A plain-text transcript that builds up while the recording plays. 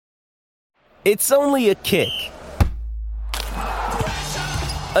It's only a kick,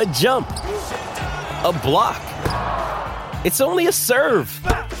 a jump, a block. It's only a serve.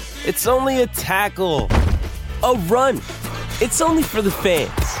 It's only a tackle, a run. It's only for the fans.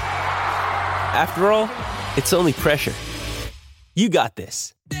 After all, it's only pressure. You got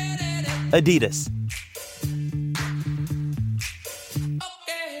this. Adidas.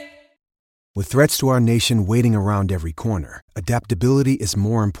 With threats to our nation waiting around every corner, adaptability is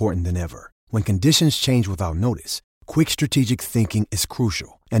more important than ever. When conditions change without notice, quick strategic thinking is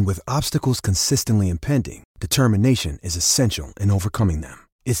crucial. And with obstacles consistently impending, determination is essential in overcoming them.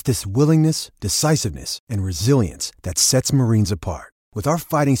 It's this willingness, decisiveness, and resilience that sets Marines apart. With our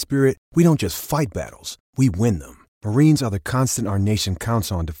fighting spirit, we don't just fight battles, we win them. Marines are the constant our nation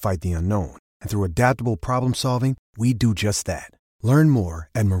counts on to fight the unknown. And through adaptable problem solving, we do just that. Learn more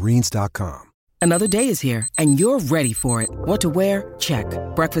at marines.com. Another day is here, and you're ready for it. What to wear? Check.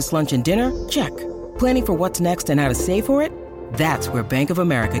 Breakfast, lunch, and dinner? Check. Planning for what's next and how to save for it? That's where Bank of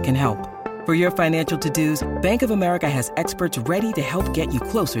America can help. For your financial to-dos, Bank of America has experts ready to help get you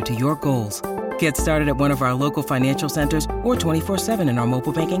closer to your goals. Get started at one of our local financial centers or 24/7 in our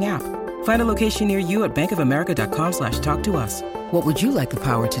mobile banking app. Find a location near you at bankofamerica.com/talktous. What would you like the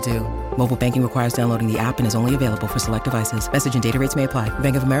power to do? Mobile banking requires downloading the app and is only available for select devices. Message and data rates may apply.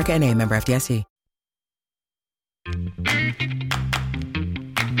 Bank of America NA, member FDIC.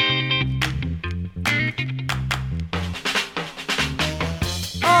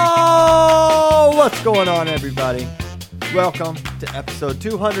 Oh, what's going on, everybody? Welcome to episode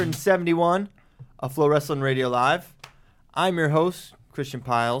 271 of Flow Wrestling Radio Live. I'm your host, Christian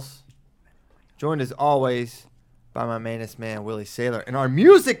Piles, joined as always by my mainest man, Willie Saylor. And our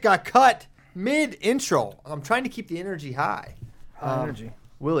music got cut mid-intro. I'm trying to keep the energy high. Energy.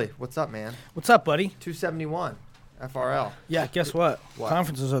 Willie, what's up, man? What's up, buddy? 271, FRL. Yeah, guess what?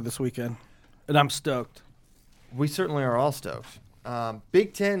 Conferences are this weekend, and I'm stoked. We certainly are all stoked.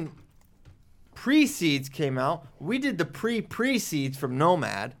 Big Ten pre-seeds came out. We did the pre-seeds from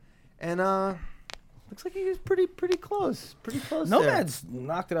Nomad, and looks like he was pretty close. Pretty close. Nomad's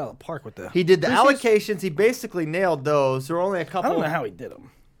knocked it out of the park with the. He did the allocations. He basically nailed those. There were only a couple. I don't know how he did them.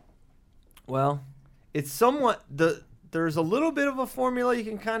 Well, it's somewhat there's a little bit of a formula you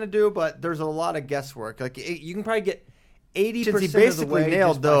can kind of do, but there's a lot of guesswork. Like you can probably get 80%. Since he basically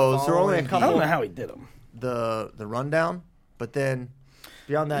nailed those, there were only a couple. I don't know how he did them. The rundown, but then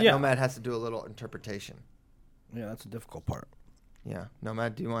beyond that, Nomad has to do a little interpretation. Yeah, that's a difficult part. Yeah,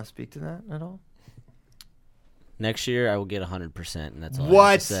 Nomad, do you want to speak to that at all? Next year, I will get 100%, and that's all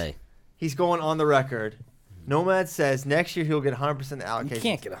I have to say. He's going on the record. Nomad says next year he'll get 100% of the allocation. You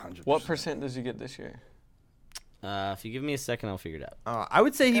can't get 100%. What percent does he get this year? If you give me a second, I'll figure it out. I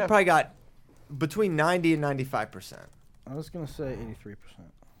would say he probably got between 90 and 95%. I was going to say 83%.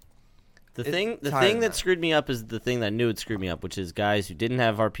 The thing that screwed me up is the thing that I knew would screw me up, which is guys who didn't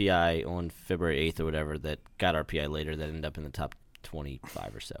have RPI on February 8th or whatever that got RPI later that ended up in the top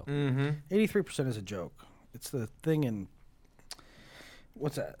 25 or so. 83% is a joke. It's the thing in,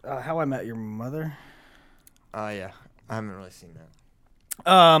 what's that? How I Met Your Mother? Yeah. I haven't really seen that.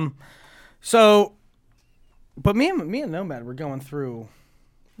 But me and Nomad were going through,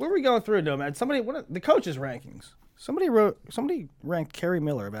 what were we going through, Nomad? The coaches' rankings. Somebody ranked Kerry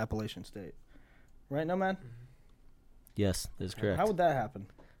Miller of Appalachian State. Right, Nomad? Yes, that is correct. How would that happen?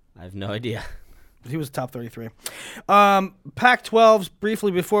 I have no idea. He was top 33. Pac-12s,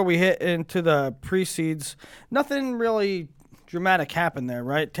 briefly before we hit into the pre-seeds, nothing really dramatic happened there,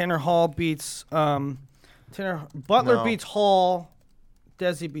 right? Butler beats Hall.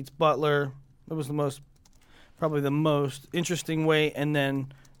 Desi beats Butler. It was probably the most interesting way. And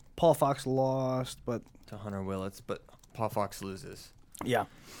then Paul Fox lost, but to Hunter Willits, but Paul Fox loses. Yeah.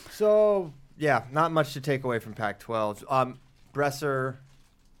 So, yeah, not much to take away from Pac-12. Bresser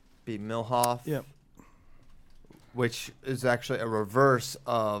beat Milhoff. Yep. Which is actually a reverse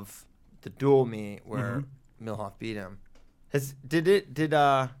of the dual meet where Milhoff beat him.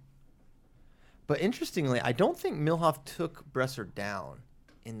 But interestingly, I don't think Milhoff took Bresser down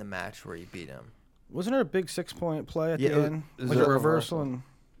in the match where he beat him. Wasn't there a big 6-point play at the end? Like a reversal? And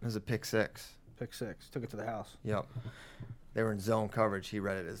it was a pick six. Pick six. Took it to the house. Yep. They were in zone coverage. He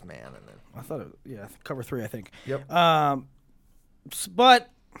read it as man. And then I thought cover 3, I think. Yep. But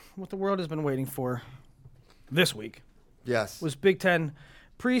what the world has been waiting for this week was Big Ten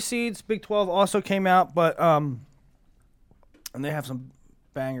pre-seeds. Big 12 also came out, but and they have some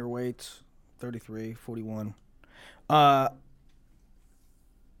banger weights, 33, 41. But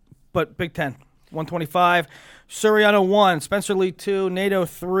Big Ten, 125. Suriano 1, Spencer Lee 2, Nato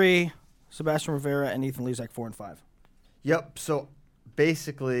 3, Sebastian Rivera, and Ethan Lezak 4 and 5. Yep. So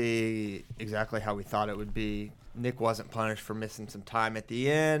basically exactly how we thought it would be. Nick wasn't punished for missing some time at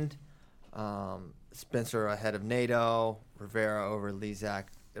the end. Spencer ahead of Nato, Rivera over Lezak.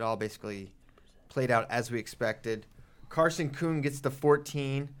 It all basically played out as we expected. Carson Kuhn gets the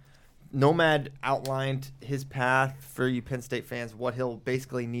 14. Nomad outlined his path for you Penn State fans, what he'll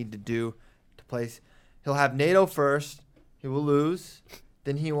basically need to do to place. He'll have Nato first. He will lose.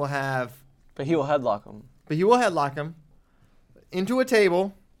 Then he will have... But he will headlock him. Into a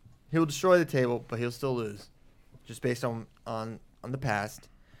table. He'll destroy the table, but he'll still lose, just based on the past.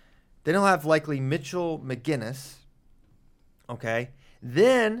 Then he'll have likely Mitchell McGinnis. Okay.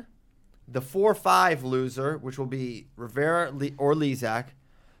 Then the 4-5 loser, which will be Rivera or Lezak.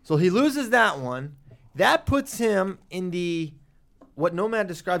 So he loses that one. That puts him in the what Nomad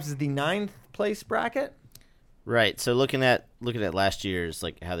describes as the 9th place bracket. Right. So looking at last year's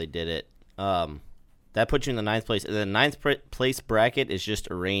like how they did it, that puts you in the 9th place. And the 9th place bracket is just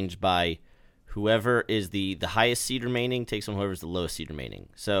arranged by whoever is the highest seed remaining takes on whoever's the lowest seed remaining.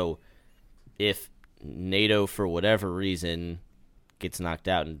 So if Nato for whatever reason gets knocked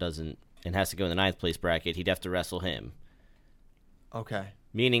out and has to go in the 9th place bracket, he'd have to wrestle him. Okay.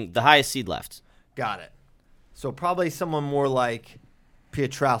 Meaning the highest seed left. Got it. So probably someone more like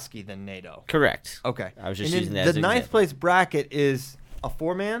Piotrowski than Nato. Correct. Okay. I was just using that as an the 9th example. place bracket is a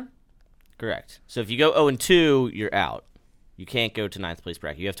 4-man? Correct. So if you go 0-2, you're out. You can't go to 9th place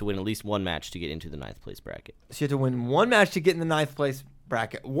bracket. You have to win at least one match to get into the 9th place bracket. So you have to win one match to get in the 9th place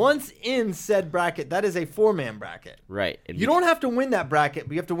bracket. Once in said bracket, that is a 4-man bracket. Right. You don't have to win that bracket,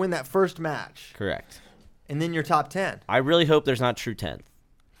 but you have to win that first match. Correct. And then you're top 10. I really hope there's not true 10th.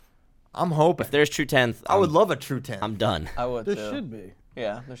 I'm hoping. If there's true 10th, I would love a true 10th. I'm done. I would There too. should be.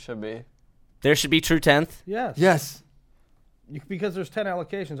 Yeah, there should be. There should be true 10th? Yes. Yes. Because there's 10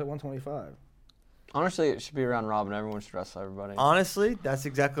 allocations at 125. Honestly, it should be round robin. Everyone should wrestle everybody. Honestly, that's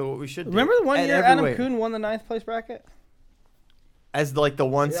exactly what we should do. Remember the one At year every Adam weight. Kuhn won the 9th place bracket? As like the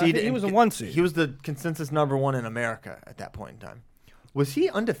 1 Yeah, I seed. think he was a 1 seed. He was the consensus number 1 in America at that point in time. Was he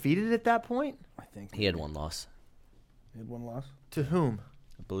undefeated at that point? I think He had one loss. He had one loss. To whom?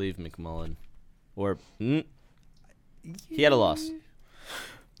 I believe McMullen. Or he had a loss.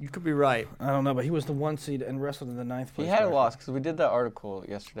 You could be right. I don't know, but he was the 1 seed and wrestled in the 9th place. He had a bracket. loss because we did that article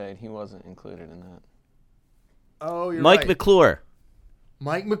yesterday, and he wasn't included in that. Oh, you're Mike right. McClure.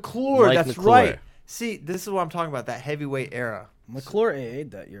 Mike McClure. Mike That's McClure. right. See, this is what I'm talking about, that heavyweight era. McClure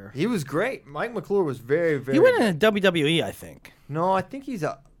AA'd that year. He was great. Mike McClure was very, very He went good. in WWE, I think. No, I think he's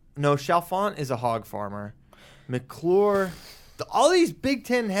No, Chalfant is a hog farmer. McClure... all these Big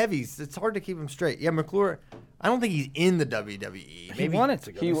Ten heavies, it's hard to keep them straight. Yeah, McClure... I don't think he's in the WWE. He wanted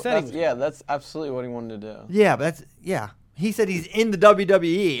to go. He said he was yeah, that's absolutely what he wanted to do. Yeah, but that's... Yeah. He said he's in the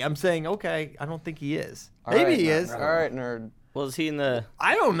WWE. I'm saying, okay, I don't think he is. Maybe he is. All right, nerd. Well, is he in the...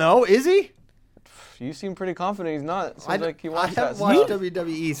 I don't know. Is he? You seem pretty confident he's not. It seems like he I wants haven't that watched stuff.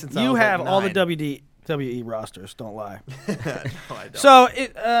 WWE since I You was have like all the 9. WWE rosters. Don't lie. No, I don't. So,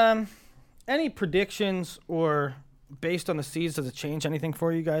 any predictions or based on the seeds, does it change anything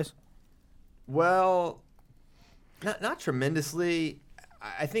for you guys? Well, not tremendously.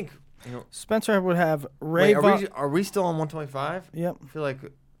 I think, you know... Spencer would have Ray. Wait, are we still on 125? Yep. I feel like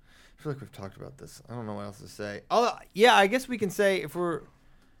we've talked about this. I don't know what else to say. Oh, yeah, I guess we can say if we're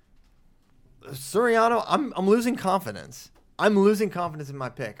Suriano, I'm losing confidence. I'm losing confidence in my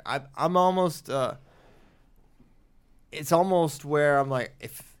pick. I'm almost it's almost where I'm like,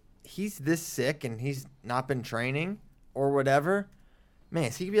 if he's this sick and he's not been training or whatever, man,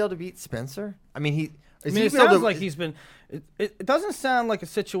 is he gonna be able to beat Spencer? I mean, it sounds like he's been. It doesn't sound like a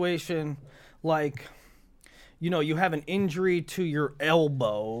situation like, you have an injury to your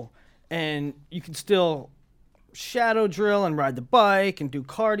elbow and you can still shadow drill and ride the bike and do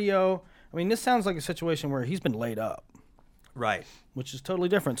cardio. I mean, this sounds like a situation where he's been laid up. Right. Which is totally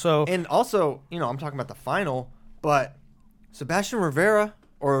different. So, and also, I'm talking about the final, but Sebastian Rivera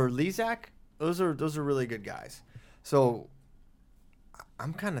or Lezak, those are really good guys. So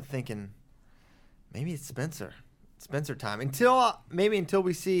I'm kind of thinking maybe it's Spencer time until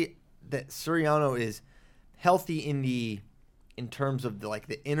we see that Suriano is healthy in terms of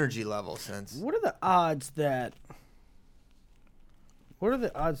the energy level sense. what are the odds that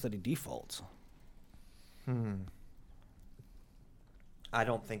he defaults? I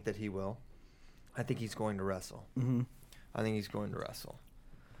don't think that he will. I think he's going to wrestle. Mm-hmm. I think he's going to wrestle.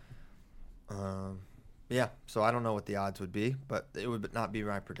 Yeah, so I don't know what the odds would be, but it would not be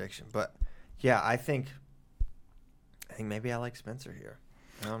my prediction. But yeah, I think maybe I like Spencer here.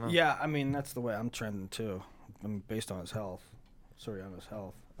 I don't know. Yeah, I mean, that's the way I'm trending too. I mean, based on his health, Suriano's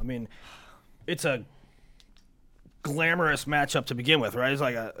health. I mean, it's a glamorous matchup to begin with, right?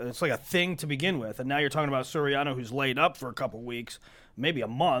 It's like a thing to begin with, and now you're talking about Soriano, who's laid up for a couple weeks, maybe a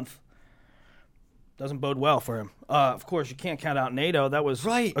month. Doesn't bode well for him. Of course, you can't count out Nato. That was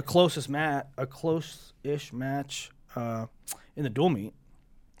right. a close-ish match in the dual meet.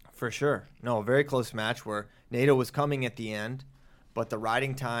 For sure. No, a very close match where Nato was coming at the end, but the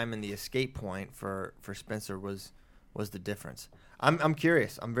riding time and the escape point for Spencer was the difference. I'm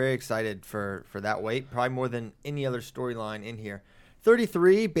curious. I'm very excited for that weight, probably more than any other storyline in here.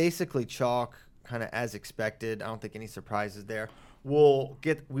 33, basically chalk, kind of as expected. I don't think any surprises there. We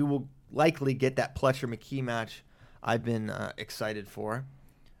will likely get that Pletcher-McKee match I've been excited for.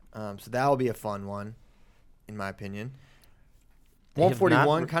 So that will be a fun one, in my opinion.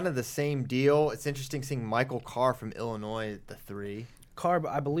 141, kind of the same deal. It's interesting seeing Michael Carr from Illinois at the 3. Carr,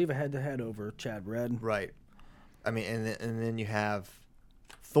 I believe, a head-to-head over Chad Red. Right. I mean, and then you have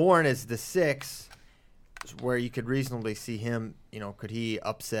Thorne as the 6, where you could reasonably see him, could he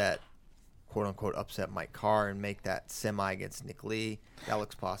quote-unquote upset Mike Carr and make that semi against Nick Lee? That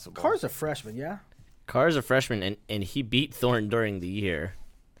looks possible. Carr's a freshman, yeah? Carr's a freshman, and he beat Thorne during the year.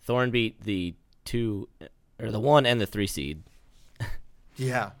 Thorne beat the 1 and the 3 seed.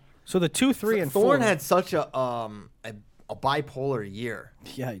 Yeah. So the 2, 3, and 4. Thorne had such a bipolar year.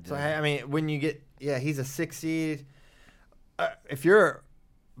 Yeah, he did. So, I mean, when you get... Yeah, he's a 6 seed.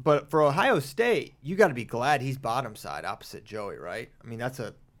 But for Ohio State, you got to be glad he's bottom side opposite Joey, right? I mean,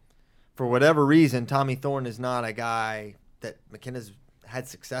 for whatever reason, Tommy Thorne is not a guy that McKenna's had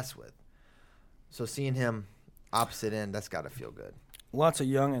success with. So seeing him opposite end, that's got to feel good. Lots of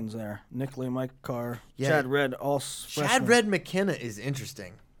youngins there. Nick Lee, Mike Carr, Chad Red, all freshmen. Chad Red McKenna is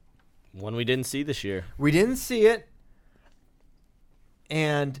interesting. One we didn't see this year. We didn't see it.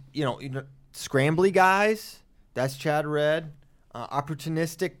 And, scrambly guys, that's Chad Red.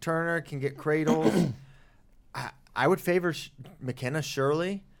 Opportunistic Turner can get cradles. I would favor McKenna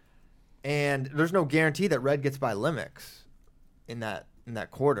surely, and there's no guarantee that Red gets by Limix in that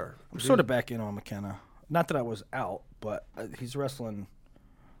quarter. I'm sort of back in on McKenna. Not that I was out, but he's wrestling.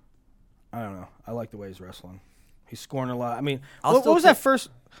 I don't know. I like the way he's wrestling. He's scoring a lot. I mean, what was that first?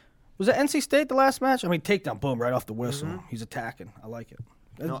 Was that NC State the last match? I mean, takedown, boom, right off the whistle. Mm-hmm. He's attacking. I like it.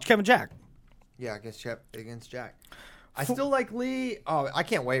 Kevin Jack. Yeah, against Jack. I still like Lee. Oh, I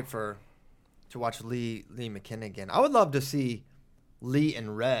can't wait to watch Lee McKenna again. I would love to see Lee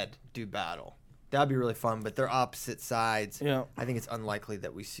and Red do battle. That'd be really fun, but they're opposite sides. Yeah. I think it's unlikely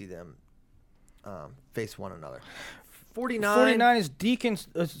that we see them face one another. 49 is Deacon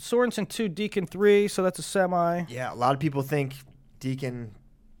Sorensen 2, Deacon 3, so that's a semi. Yeah, a lot of people think Deacon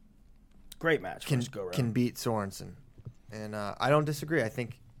great match can beat Sorensen. And I don't disagree. I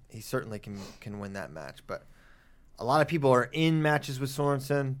think he certainly can win that match. But a lot of people are in matches with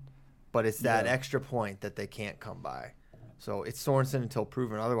Sorensen, but it's that extra point that they can't come by. So it's Sorensen until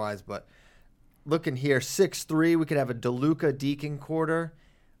proven otherwise. But looking here, 6-3, we could have a DeLuca Deacon quarter,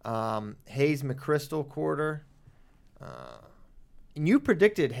 Hayes McChrystal quarter. And you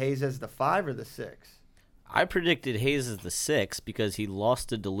predicted Hayes as the 5 or the 6? I predicted Hayes as the 6 because he lost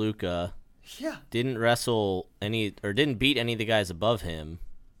to DeLuca. Yeah. Didn't wrestle didn't beat any of the guys above him.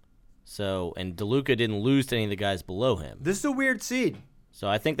 So, and DeLuca didn't lose to any of the guys below him. This is a weird seed. So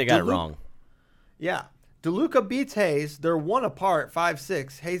I think they got it wrong. Yeah. DeLuca beats Hayes. They're 1 apart,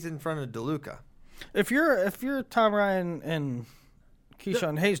 5-6. Hayes in front of DeLuca. If you're Tom Ryan and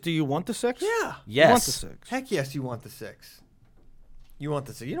Keyshawn Hayes, do you want the 6? Yeah. Yes. You want the 6. Heck yes, you want the 6. You want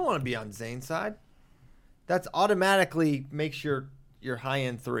the 6. You don't want to be on Zane's side. That's automatically makes your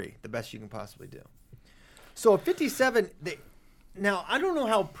high-end 3 the best you can possibly do. So at 57, now I don't know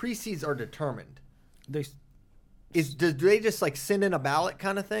how pre-seeds are determined. Do they just like send in a ballot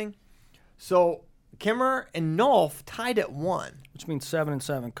kind of thing? So Kimmer and Nolf tied at 1. Which means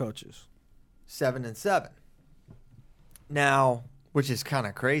 7-7 coaches. 7-7. Now, which is kind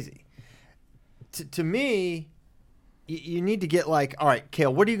of crazy. To me, you need to get like, all right,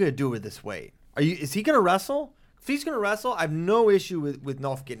 Kale, what are you going to do with this weight? Is he going to wrestle? If he's going to wrestle, I have no issue with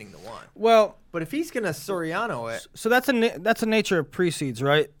Nolf getting the 1. Well, but if he's going to Soriano it, so that's the nature of pre-seeds,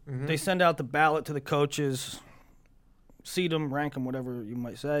 right? Mm-hmm. They send out the ballot to the coaches, seed them, rank them, whatever you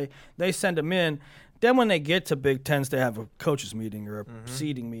might say. They send them in. Then when they get to Big Tens, they have a coaches meeting or a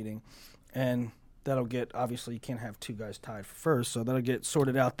seeding meeting, and that'll get, obviously you can't have 2 guys tied for first, so that'll get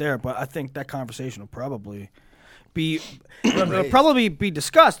sorted out there. But I think that conversation will probably be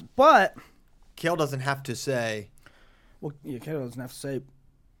discussed. But Kale doesn't have to say. Well, yeah, Kale doesn't have to say.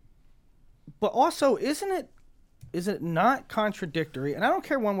 But also, is it not contradictory? And I don't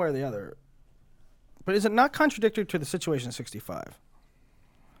care one way or the other. But is it not contradictory to the situation in 65?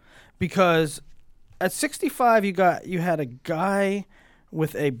 Because at 65, you had a guy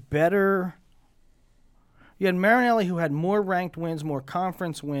with a better. You had Marinelli, who had more ranked wins, more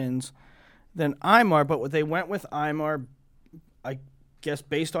conference wins than Imar, but they went with Imar, I guess,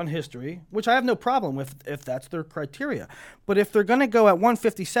 based on history, which I have no problem with if that's their criteria. But if they're going to go at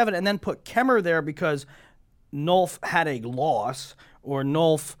 157 and then put Kemmer there because Nolf had a loss or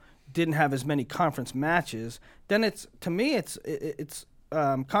Nolf didn't have as many conference matches, then it's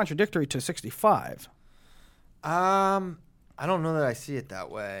contradictory to 65. I don't know that I see it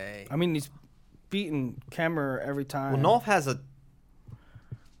that way. I mean, he's beaten Kemmer every time. Well, Nolf has a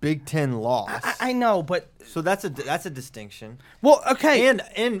Big Ten loss. I know, but so that's a distinction. Well, okay,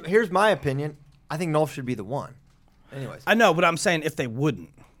 and here's my opinion. I think Nolf should be the one. Anyways, I know, but I'm saying if they wouldn't.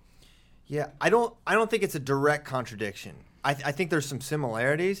 Yeah, I don't think it's a direct contradiction. I think there's some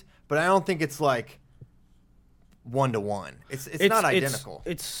similarities, but I don't think it's like 1-to-1. It's not identical.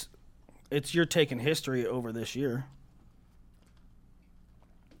 It's you're taking history over this year.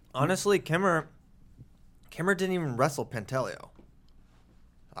 Honestly, Kemmer didn't even wrestle Pantelio.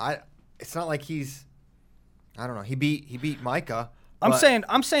 It's not like he's. I don't know. He beat Micah. I'm saying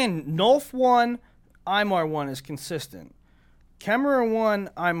Nolf 1, Imar 1 is consistent. Kemmer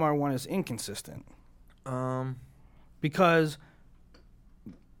 1, Imar 1 is inconsistent. Because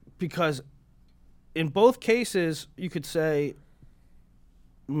in both cases you could say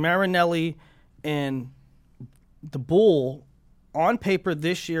Marinelli and the Bull on paper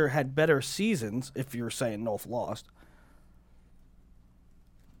this year had better seasons if you're saying Nolf lost.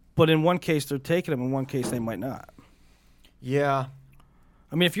 But in one case they're taking him, in one case they might not. Yeah.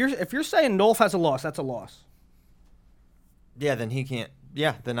 I mean, if you're saying Nolf has a loss, that's a loss. Yeah, then he can't.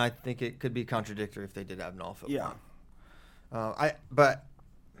 Yeah, then I think it could be contradictory if they did have Nolf at one. But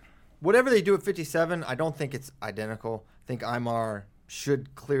whatever they do at 57, I don't think it's identical. I think Imar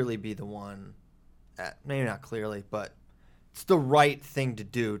should clearly be the one. Maybe not clearly, but it's the right thing to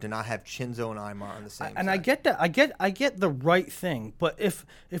do to not have Chinzo and Imar on the same. And side. I get that. I get the right thing, but if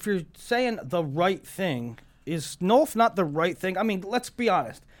you're saying the right thing, is Nolf not the right thing? I mean, let's be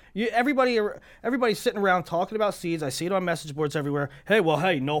honest. Everybody's sitting around talking about seeds. I see it on message boards everywhere. Hey,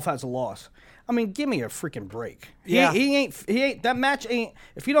 Nolf has a loss. I mean, give me a freaking break. Yeah. He ain't that match ain't.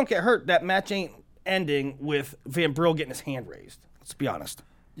 If you don't get hurt, that match ain't ending with Van Brill getting his hand raised. Let's be honest.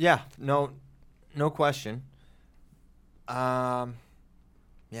 Yeah. No question. Yeah.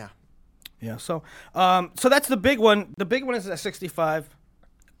 Yeah. So that's the big one. The big one is at 65.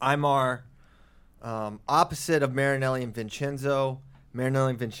 Imar, opposite of Marinelli and Vincenzo. Marinelli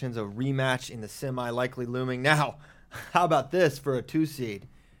and Vincenzo rematch in the semi, likely looming. Now, how about this for a 2 seed?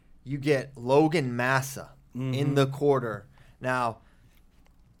 You get Logan Massa in the quarter. Now,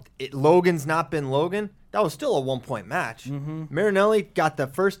 Logan's not been Logan. That was still a 1-point match. Marinelli got the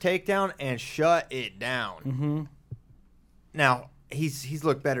first takedown and shut it down. Now, he's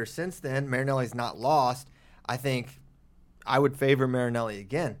looked better since then. Marinelli's not lost. I think I would favor Marinelli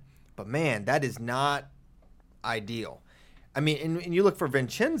again. But, man, that is not ideal. I mean, and you look for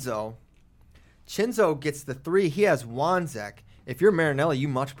Vincenzo. Chinzo gets the 3. He has Wanzek. If you're Marinelli, you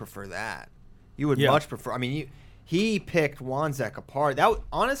much prefer that. You would much prefer. I mean, he picked Wanzek apart.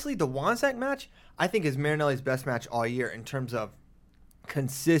 Honestly, the Wanzek match, I think, is Marinelli's best match all year in terms of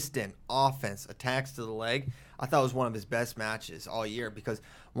consistent offense, attacks to the leg. I thought it was one of his best matches all year because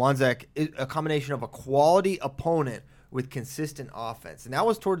Wanzek is a combination of a quality opponent with consistent offense. And that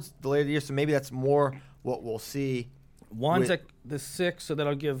was towards the later year, so maybe that's more what we'll see. Wanzek the 6th, so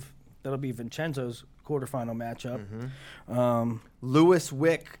that'll be Vincenzo's quarterfinal matchup. Lewis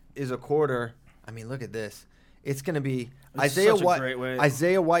Wick is a quarter. I mean, look at this. It's going to be Isaiah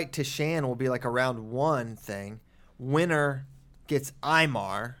White to Shan will be like a round 1 thing. Winner gets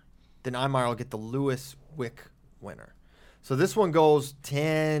Imar, then Imar will get the Lewis Wick winner. So this one goes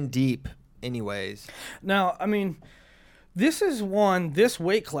 10 deep, anyways. Now, I mean, this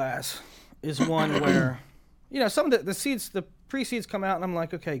weight class is one where. Some of the seeds, the pre-seeds come out, and I'm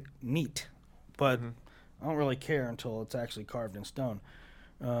like, okay, neat. But I don't really care until it's actually carved in stone.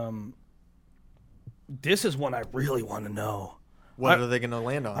 This is one I really want to know. What are they going to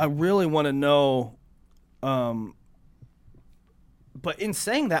land on? I really want to know. But in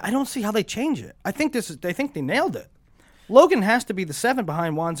saying that, I don't see how they change it. I think they think they nailed it. Logan has to be the 7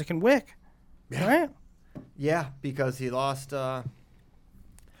 behind Wanzek and Wick. Yeah. Right? Yeah, because he lost...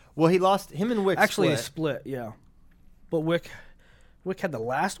 he lost him and Wick. Actually, split, yeah. But Wick had the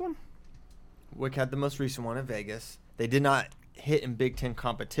last one? Wick had the most recent one in Vegas. They did not hit in Big Ten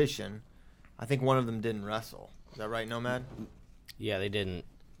competition. I think one of them didn't wrestle. Is that right, Nomad? Yeah, they didn't.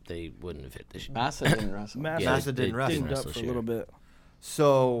 They wouldn't have hit this year. Massa didn't wrestle. Massa didn't wrestle. Didn't up for a little bit.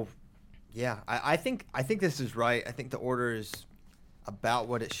 So Yeah, I think this is right. I think the order is about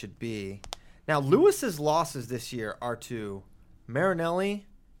what it should be. Now, Lewis's losses this year are to Marinelli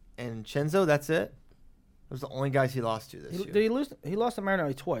and Cenzo. That's it. Those are the only guys he lost to this year. Did he lose? He lost to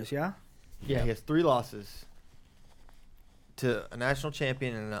Marinelli twice, yeah? Yeah, he has 3 losses to a national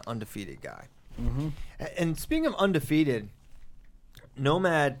champion and an undefeated guy. Mm-hmm. And speaking of undefeated,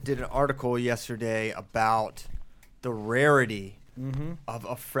 Nomad did an article yesterday about the rarity of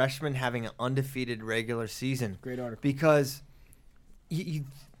a freshman having an undefeated regular season. Great article. Because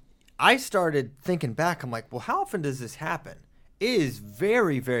I started thinking back. I'm like, well, how often does this happen? It is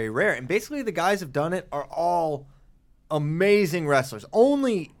very, very rare. And basically the guys have done it are all amazing wrestlers.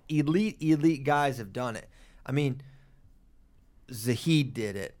 Only elite guys have done it. I mean, Zahid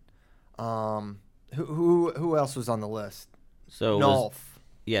did it. Who else was on the list? So Nolf.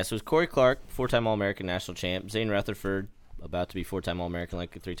 So it was Corey Clark, 4-time All-American national champ. Zane Rutherford, about to be 4-time All-American,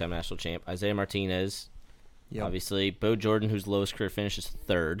 like a 3-time national champ. Isaiah Martinez, obviously. Bo Jordan, whose lowest career finish is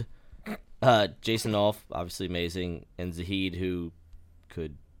 3rd. Jason Nolf, obviously amazing. And Zahid, who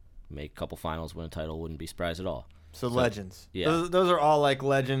could make a couple finals, win a title, wouldn't be surprised at all. So legends. Yeah. Those are all like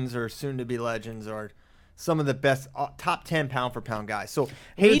legends or soon-to-be legends or some of the best top 10 pound-for-pound guys. So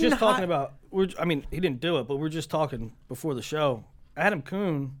we were just talking about – he didn't do it, but we were just talking before the show. Adam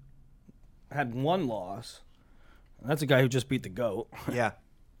Kuhn had 1 loss. That's a guy who just beat the GOAT. Yeah.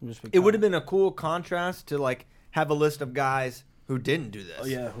 It would have been a cool contrast to, like, have a list of guys who didn't do this. Oh,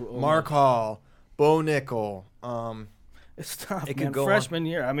 yeah. Mark Hall, Bo Nickel. It's tough, it man. could go Freshman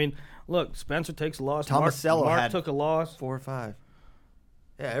year. I mean, look, Spencer takes a loss. Tomasello Mark took a loss. 4 or 5.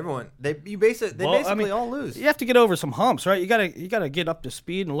 Yeah, everyone. They basically all lose. You have to get over some humps, right? You gotta get up to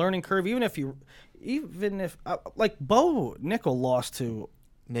speed and learning curve. Even if like Bo Nickel lost to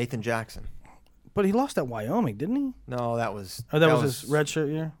Nathan Jackson, but he lost at Wyoming, didn't he? No, that was that was his redshirt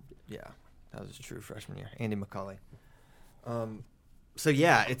year. Yeah, that was his true freshman year. Andy McCulley. So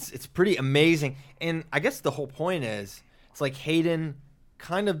yeah, it's pretty amazing, and I guess the whole point is it's like Hayden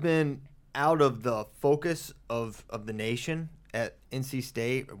kind of been out of the focus of the nation at NC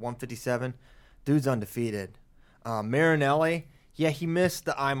State at 157. Dude's undefeated. Marinelli, he missed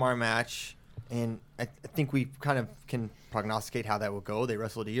the Imar match, and I think we kind of can prognosticate how that will go. They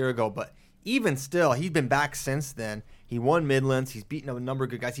wrestled a year ago, but even still, he's been back since then. He won Midlands. He's beaten a number of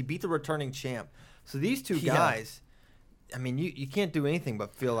good guys. He beat the returning champ. So these two guys, I mean, you can't do anything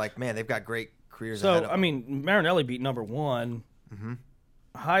but feel like, man, they've got great careers ahead of them. So, I mean, Marinelli beat number 1. Mm-hmm.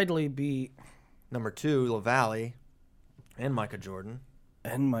 Hidley beat number 2, LaValle. And Micah Jordan.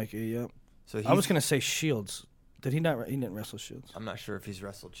 And Micah, yep. So I was going to say Shields. Did he not? He didn't wrestle Shields. I'm not sure if he's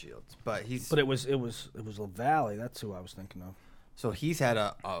wrestled Shields, but he's. But it was LaValle. That's who I was thinking of. So he's had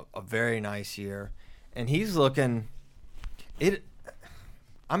a very nice year, and he's looking.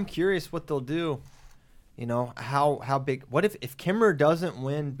 I'm curious what they'll do. You know how big? What if Kimmer doesn't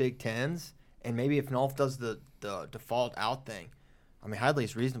win Big Tens, and maybe if Nolf does the default out thing? I mean,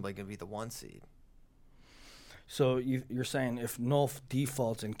 Hidley's reasonably going to be the 1 seed. So you're saying if Nolf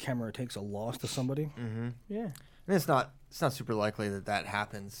defaults and Kemmerer takes a loss to somebody? Mm-hmm. Yeah. And it's not super likely that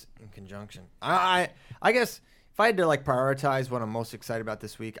happens in conjunction. I guess if I had to like prioritize what I'm most excited about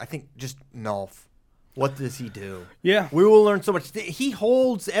this week, I think just Nolf. What does he do? Yeah. We will learn so much. He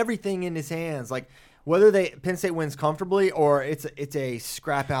holds everything in his hands. Like whether Penn State wins comfortably or it's a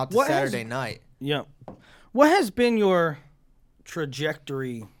scrap out to Saturday night. Yeah. What has been your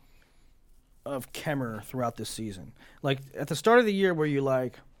trajectory of Kemmerer throughout this season? Like at the start of the year, were you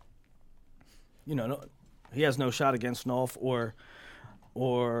like, he has no shot against Nolf,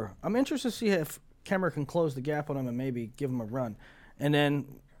 or I'm interested to see if Kemmerer can close the gap on him and maybe give him a run. And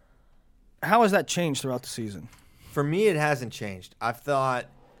then, how has that changed throughout the season? For me, it hasn't changed. I've thought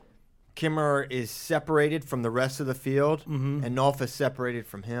Kemmerer is separated from the rest of the field, and Nolf is separated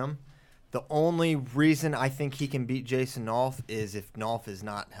from him. The only reason I think he can beat Jason Nolf is if Nolf is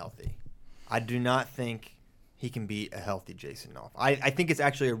not healthy. I do not think he can beat a healthy Jason Nolf. I think it's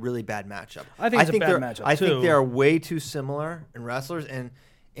actually a really bad matchup. I think it's a bad matchup, I think they are way too similar in wrestlers, and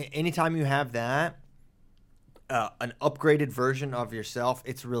anytime you have that, an upgraded version of yourself,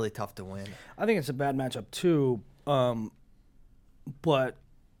 it's really tough to win. I think it's a bad matchup too, but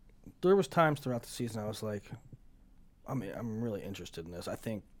there was times throughout the season I was like, I'm really interested in this. I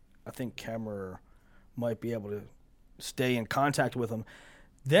think Kemmerer might be able to stay in contact with him.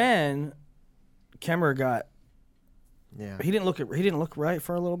 Then Kemmerer got. Yeah. He didn't look right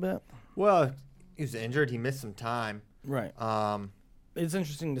for a little bit. Well, he was injured. He missed some time. Right. It's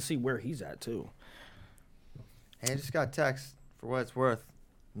interesting to see where he's at too. Hey, I just got a text for what it's worth.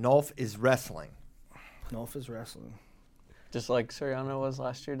 Nolf is wrestling. Nolf is wrestling. Just like Soriano was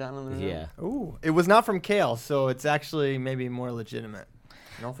last year down in the room. Yeah. Ooh, it was not from Kale, so it's actually maybe more legitimate.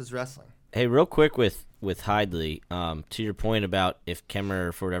 Nolf is wrestling. Hey, real quick with Hidley, to your point about if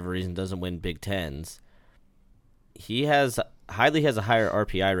Kemmerer, for whatever reason, doesn't win Big Tens, Hidley has a higher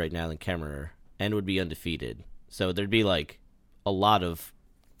RPI right now than Kemmerer and would be undefeated. So there'd be like a lot of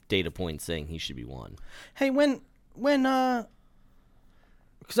data points saying he should be one. Hey, when because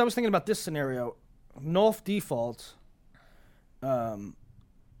I was thinking about this scenario, Nolf defaults,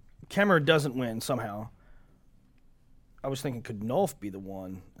 Kemmerer doesn't win somehow. I was thinking, could Nolf be the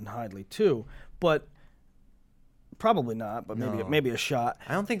one and Hidley too? But probably not. But maybe a shot.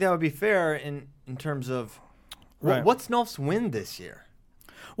 I don't think that would be fair in terms of Right. what's Nolf's win this year.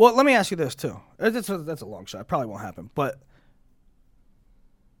 Well, let me ask you this too. That's a long shot. Probably won't happen. But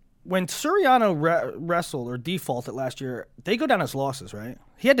when Soriano wrestled or defaulted last year, they go down as losses, right?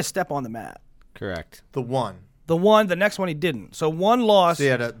 He had to step on the mat. Correct. The next one he didn't. So one loss. So he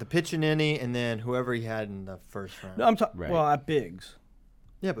had the Piccinini and then whoever he had in the first round. No, I'm talking. Right. Well, at Biggs.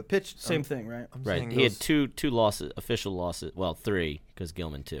 Yeah, but same thing, right? Right. He had two losses, official losses. Well, 3 because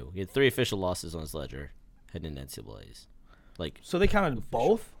Gilman 2. He had 3 official losses on his ledger heading into NCAAs. So they counted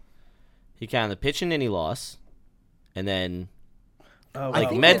both. He counted the Piccinini loss, and then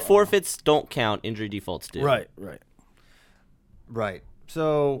Like med forfeits don't count. Injury defaults do. Right.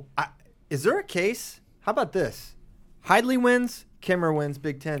 So, is there a case? How about this? Hidley wins, Kemmerer wins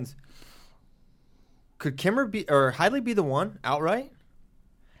Big Tens. Could Hidley be the one outright?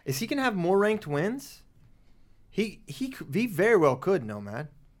 Is he gonna have more ranked wins? He very well could, Nomad.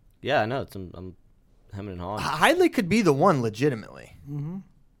 Yeah, I know. I'm hemming and hawing. Hidley could be the one legitimately. Mm-hmm.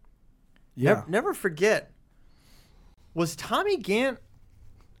 Yeah. Never forget. Was Tommy Gant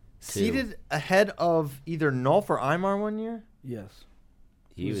seated ahead of either Nolf or Aymar one year? Yes.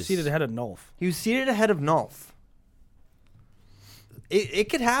 He was seated ahead of Nolf. He was seated ahead of Nolf. It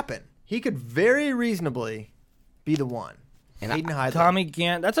could happen. He could very reasonably be the one. And Hayden Hidley. Tommy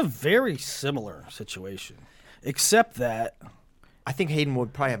Gant, that's a very similar situation, except that I think Hayden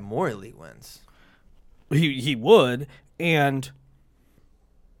would probably have more elite wins. he would,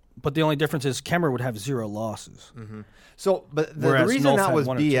 but the only difference is Kemmerer would have 0 losses. Mm-hmm. So, but the Whereas reason Nolf that had was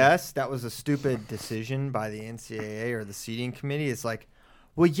 1 or 2. BS, that was a stupid decision by the NCAA or the seating committee. It's like,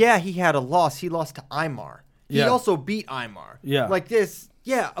 well, yeah, he had a loss. He lost to Aymar. He Yeah. also beat Aymar. Yeah. Like this.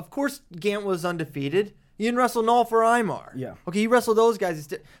 Yeah, of course Gant was undefeated. You didn't wrestle Nolf or Aymar. Yeah. Okay, you wrestled those guys.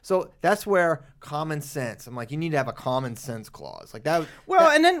 So that's where common sense. I'm like, you need to have a common sense clause. Like that. Well,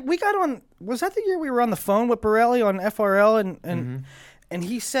 and then we got on. Was that the year we were on the phone with Borelli on FRL and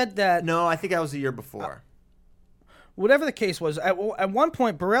he said that No, I think that was the year before. Whatever the case was, at one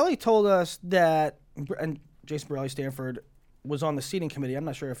point Borelli told us that, and Jason Borelli Stanford was on the seating committee. I'm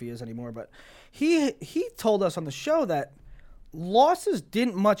not sure if he is anymore, but he told us on the show that losses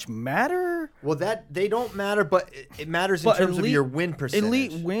didn't much matter. Well, that they don't matter, but it matters in terms of your win percentage.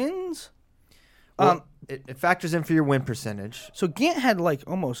 Elite wins. Well, it factors in for your win percentage. So Gant had like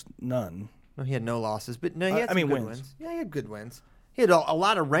almost none. No, he had no losses, but no, he had I some mean good wins. wins. Yeah, he had good wins. He had a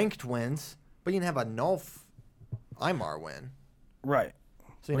lot of ranked wins, but he didn't have a Nolf Aymar win. Right.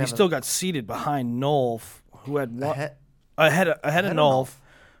 So But he still got seated behind Nolf, who had one ahead of of Nolf,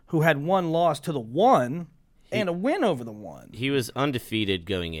 who had 1 loss to the 1 and a win over the 1. He was undefeated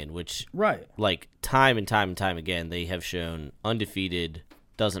going in, which Right. like time and time and time again, they have shown undefeated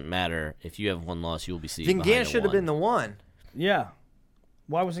doesn't matter. If you have 1 loss, you will be seated Then behind Gant should have been the one. Yeah.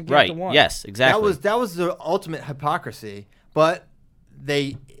 Why wasn't Gant right. the 1? Yes, exactly. That was the ultimate hypocrisy. But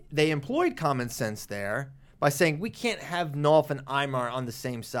they employed common sense there by saying we can't have Nolf and Aymar on the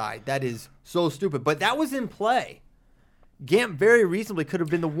same side. That is so stupid. But that was in play. Gant very reasonably could have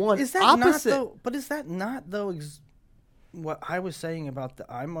been the one Is that opposite. not though? But is that not though? What I was saying about the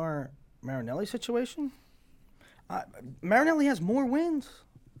Aymar Marinelli situation? Marinelli has more wins.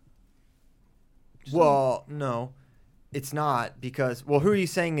 Well, no, it's not because. Well, who are you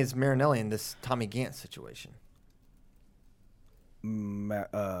saying is Marinelli in this Tommy Gant situation?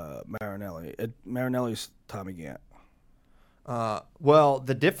 Marinelli. Marinelli's Tommy Gant. Well,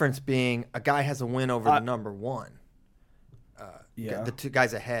 the difference being a guy has a win over the number 1. Yeah. The 2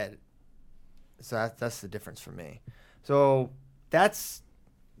 guys ahead. So that's the difference for me. So it's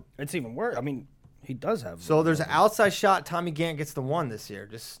even worse. I mean, he does have. So there's an outside shot. Tommy Gant gets the 1 this year.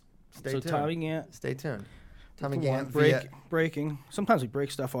 Just stay tuned. Tommy Gant. Stay tuned. Tommy Gant breaking. Sometimes we break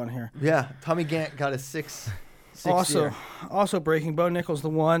stuff on here. Yeah, Tommy Gant got a 6. Also breaking. Bo Nichols the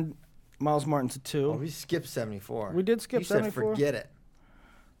 1. Miles Martin's a 2. Oh, we skipped 74. We did skip 74. Said forget it.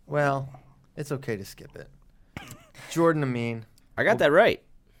 Well, it's okay to skip it. Jordan Amin. I got that right.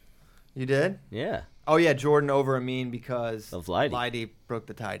 You did? Yeah. Oh, yeah, Jordan over Amin because of Leidy. Leidy broke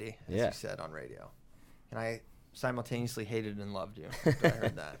the tidy, as you said on radio. And I simultaneously hated and loved you after I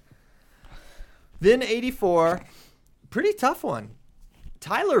heard that. Then 84, pretty tough one.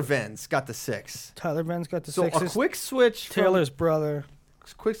 Tyler Venz got the 6. Tyler Venz got the 6. So a quick switch. Taylor's brother.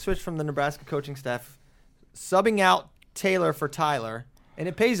 Quick switch from the Nebraska coaching staff, subbing out Taylor for Tyler, and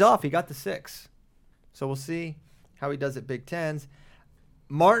it pays off. He got the 6. So we'll see how he does at Big Tens.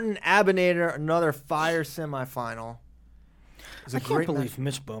 Martin Abinator, another fire semifinal. I can't believe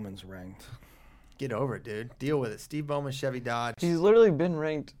Mitch Bowman's ranked. Get over it, dude. Deal with it. Steve Bowman, Chevy Dodge. He's literally been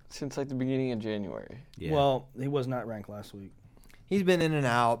ranked since like the beginning of January. Yeah. Well, he was not ranked last week. He's been in and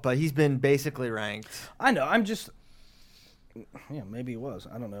out, but he's been basically ranked. I know. I'm just... Yeah, maybe he was.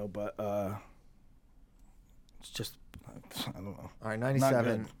 I don't know, but it's just... I don't know. All right,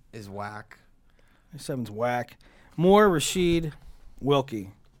 97 is whack. 97's whack. Moore, Rashid, Wilkie,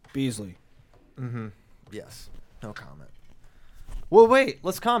 Beasley. Mm-hmm. Yes. No comment. Well, wait.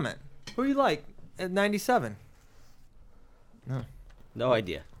 Let's comment. Who do you like at 97? No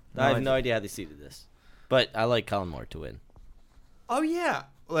idea. I have no idea how they seeded this. But I like Colin Moore to win. Oh, yeah.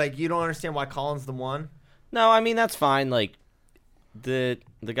 Like, you don't understand why Colin's the one? No, I mean, that's fine. Like, the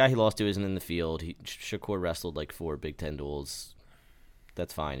guy he lost to isn't in the field. Shakur wrestled, like, 4 Big Ten duels.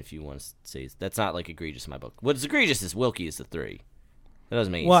 That's fine if you want to say. That's not, like, egregious in my book. What's egregious is Wilkie is the 3. That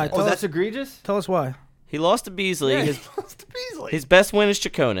doesn't make any sense. Oh, that's egregious? Tell us why. He lost to Beasley. Yeah, he lost to Beasley. His best win is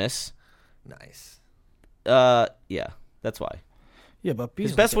Chaconis. Nice. Yeah, that's why. Yeah, but Beasley...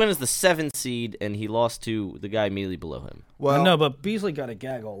 His best win is the 7th seed, and he lost to the guy immediately below him. Well, no, but Beasley got a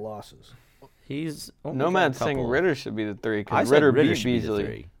gag all losses. He's Nomad's saying Ritter should be the 3 I because said Ritter Ritter beat should be the Beasley.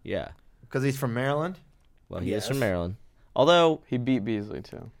 3. Yeah. Because he's from Maryland? Well, he is from Maryland. Although he beat Beasley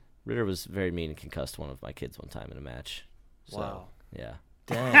too. Ritter was very mean and concussed one of my kids one time in a match. So, wow. Yeah.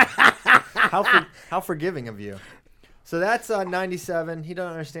 Dang. How forgiving of you. So that's 97. He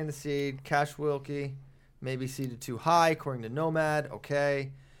doesn't understand the seed. Cash Wilkie, maybe seeded too high, according to Nomad.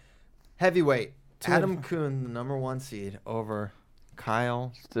 Okay. Heavyweight. Adam Kuhn, the number 1 seed, over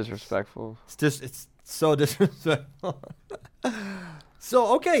Kyle. It's disrespectful. It's so disrespectful.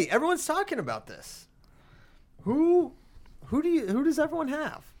 So, okay, everyone's talking about this. Who does everyone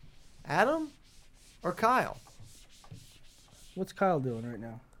have? Adam or Kyle? What's Kyle doing right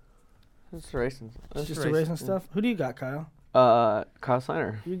now? It's racing. Just erasing stuff? Who do you got, Kyle? Kyle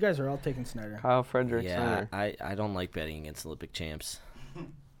Snyder. You guys are all taking Snyder. Kyle Frederick Yeah, Snyder. I don't like betting against Olympic champs.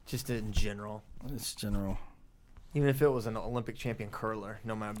 Just in general. It's general. Even if it was an Olympic champion curler,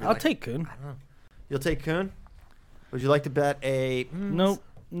 no matter. I'll take Kuhn. I don't know. You'll take Kuhn? Would you like to bet a... Nope.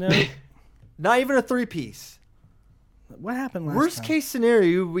 Not even a 3-piece. What happened last Worst time? case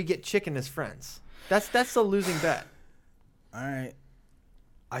scenario, we get Chicken as friends. That's the losing bet. All right.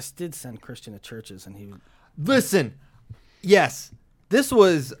 I did send Christian to Churches, and he... Listen. Yes. This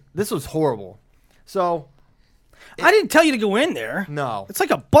was horrible. So... I didn't tell you to go in there. No. It's like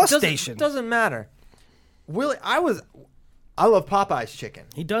a bus station. Doesn't matter. Willie, I love Popeye's chicken.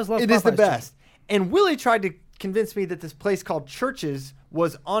 He does love Popeye's It is the chicken. best. And Willie tried to convince me that this place called Churches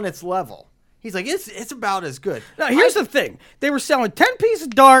was on its level. He's like, it's about as good. Now, here's the thing. They were selling 10 pieces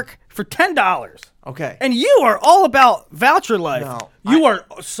dark for $10. Okay. And you are all about voucher life. No, you are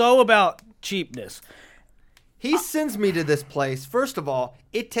so about cheapness. He sends me to this place. First of all,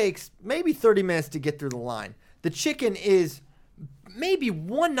 it takes maybe 30 minutes to get through the line. The chicken is maybe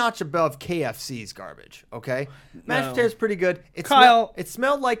one notch above KFC's garbage, okay? Mashed potatoes pretty good. Kyle. It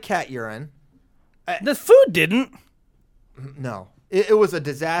smelled like cat urine. The food didn't. No. It was a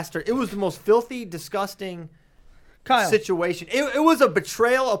disaster. It was the most filthy, disgusting situation. It was a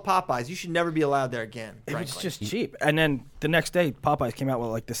betrayal of Popeyes. You should never be allowed there again, frankly. It's just cheap. And then the next day, Popeyes came out with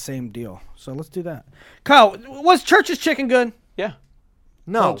like the same deal. So let's do that. Kyle, was Church's chicken good? Yeah.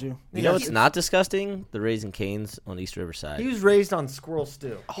 No. Told you. You know what's not disgusting? The Raising Cane's on East Riverside. He was raised on squirrel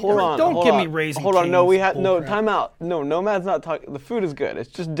stew. Don't give me Raising Hold on. Cane's No, we have no bullcrap. time out. No, Nomad's not talking. The food is good. It's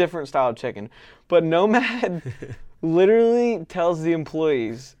just different style of chicken. But Nomad literally tells the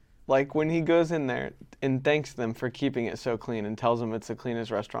employees, like when he goes in there and thanks them for keeping it so clean and tells them it's the cleanest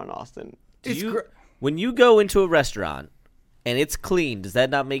restaurant in Austin. When you go into a restaurant and it's clean, does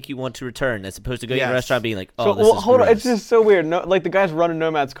that not make you want to return as opposed to going to a restaurant being like, oh, this is hold on. gross? It's just so weird. No, like the guys running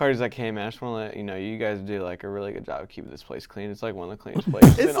Nomad's cart, he's like, hey man, I just want to let you know, you guys do like a really good job of keeping this place clean. It's like one of the cleanest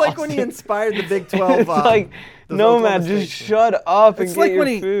places. It's like when he inspired the Big 12. It's like, Nomad, just shut up and It's get like your when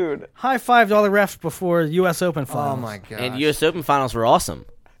he food. high-fived all the refs before U.S. Open finals. Oh my god. And U.S. Open finals were awesome.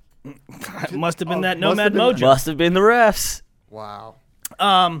 It must have been that must Nomad have been mojo. Must have been the refs. Wow.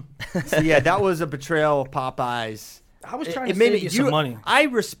 So yeah, that was a betrayal of Popeyes. I was trying to save you some money. I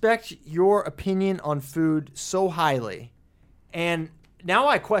respect your opinion on food so highly, and now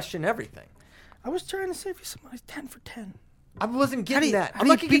I question everything. I was trying to save you some money. 10 for 10. I wasn't getting that. I'm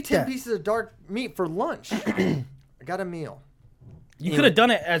not going to get 10 pieces of dark meat for lunch. I got a meal. You could have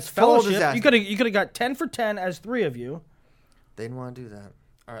done it as fellowship. You could have got 10 for 10 as 3 of you. They didn't want to do that.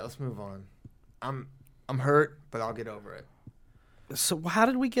 All right, let's move on. I'm hurt, but I'll get over it. So how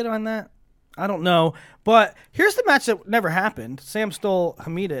did we get on that? I don't know. But here's the match that never happened. Sam stole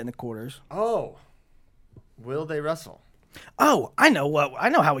Hamida in the quarters. Oh. Will they wrestle? Oh, I know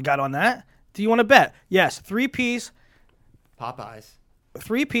how we got on that. Do you want to bet? Yes, 3-piece. Popeyes.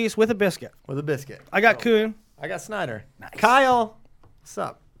 3-piece with a biscuit. With a biscuit. I got Kuhn. I got Snyder. Nice. Kyle. What's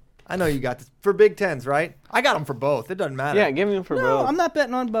up? I know you got this. For Big Tens, right? I got them for both. It doesn't matter. Yeah, give me them for both. No, I'm not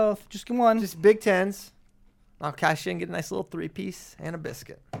betting on both. Just one. Just Big Tens. I'll cash in, get a nice little 3-piece and a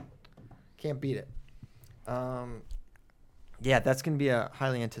biscuit. Can't beat it. Yeah, that's going to be a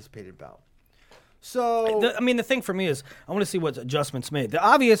highly anticipated bout. So, the thing for me is I want to see what adjustments made. The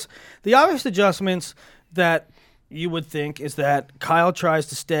obvious adjustments that you would think is that Kyle tries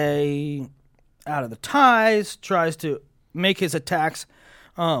to stay out of the ties, tries to make his attacks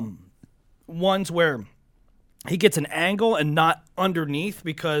ones where he gets an angle and not underneath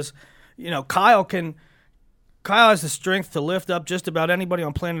because, Kyle has the strength to lift up just about anybody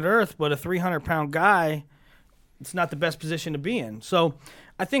on planet Earth, but a 300-pound guy, it's not the best position to be in. So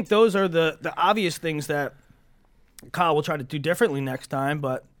I think those are the obvious things that Kyle will try to do differently next time,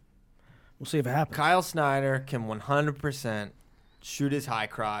 but we'll see if it happens. Kyle Snyder can 100% shoot his high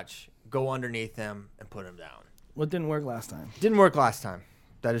crotch, go underneath him, and put him down. Well, it didn't work last time. Didn't work last time.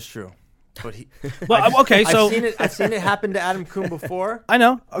 That is true. But I've seen it happen to Adam Kuhn before. I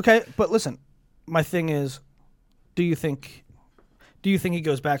know. Okay, but listen, my thing is, do you think he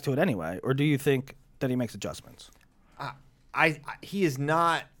goes back to it anyway, or do you think that he makes adjustments? He is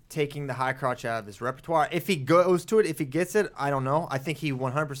not taking the high crotch out of his repertoire. If he goes to it, if he gets it, I don't know. I think he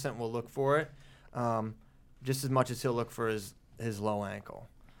 100% will look for it, just as much as he'll look for his low ankle,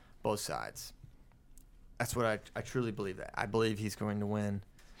 both sides. That's what I truly believe. That I believe he's going to win.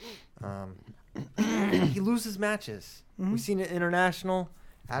 He loses matches. Mm-hmm. We've seen it international,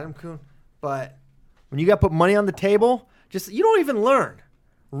 Adam Kuhn, but when you got to put money on the table, you don't even learn.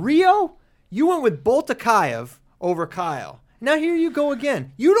 Rio, you went with Boltakayev over Kyle. Now here you go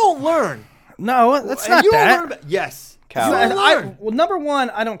again. You don't learn. No, that's not that. Yes. Well, number one,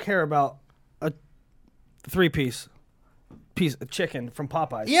 I don't care about a 3-piece of chicken from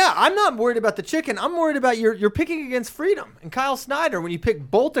Popeyes. Yeah, I'm not worried about the chicken. I'm worried about you're picking against freedom. And Kyle Snyder, when you pick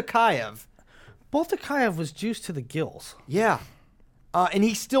Boltakayev. Boltakayev was juiced to the gills. Yeah. And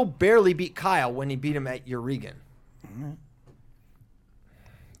he still barely beat Kyle when he beat him at Urigan. Mm-hmm.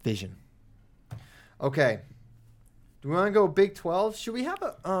 Vision. Okay. Do we want to go Big 12? Should we have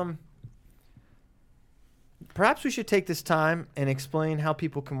a perhaps we should take this time and explain how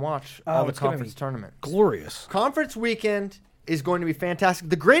people can watch the conference tournament. Glorious. Conference weekend is going to be fantastic.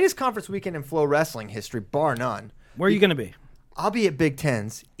 The greatest conference weekend in Flow Wrestling history, bar none. Where are you going to be? I'll be at Big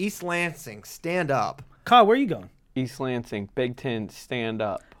Ten's. East Lansing, stand up. Kyle, where are you going? East Lansing, Big Ten, stand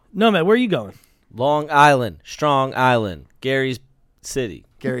up. No, man, where are you going? Long Island, Strong Island, Gary City.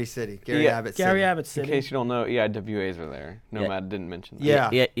 Gary Abbott City. Gary Abbott City. In case you don't know, EIWAs are there. Nomad didn't mention that. Yeah.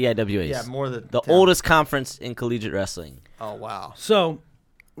 EIWAs. Yeah, more than the oldest conference in collegiate wrestling. Oh, wow. So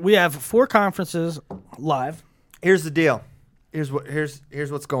we have 4 conferences live. Here's the deal. Here's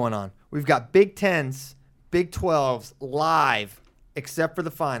what's going on. We've got Big 10s, Big 12s live, except for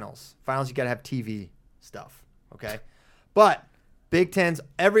the finals. Finals, you got to have TV stuff, okay? But Big 10s,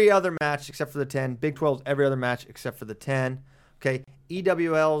 every other match except for the 10. Big 12s, every other match except for the 10. Okay,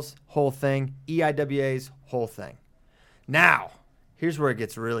 EWL's whole thing, EIWA's whole thing. Now, here's where it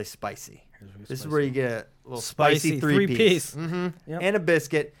gets really spicy. This is where you get a little spicy 3-piece. Mm-hmm. Yep. And a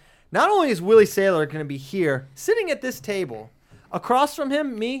biscuit. Not only is Willie Saylor going to be here, sitting at this table, across from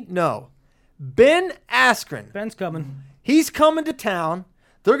him, Ben Askren. Ben's coming. He's coming to town.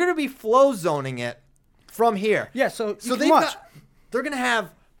 They're going to be flow zoning it from here. Yeah, so you can watch. They're going to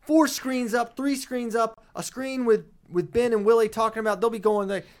have 4 screens up, 3 screens up, a screen with Ben and Willie talking about, they'll be going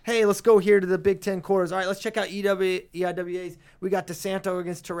like, hey, let's go here to the Big Ten quarters. All right, let's check out EIWAs. We got DeSanto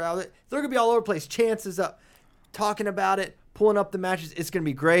against Terrell. They're going to be all over the place. Chances up, talking about it, pulling up the matches. It's going to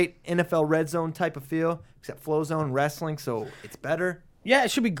be great. NFL Red Zone type of feel, except Flow Zone Wrestling, so it's better. Yeah,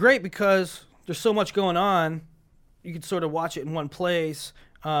 it should be great because there's so much going on. You can sort of watch it in one place.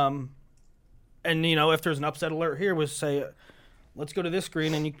 And, if there's an upset alert here, we'll say, let's go to this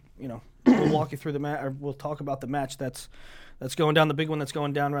screen and, we'll walk you through the match, or we'll talk about the match that's that's going down, the big one that's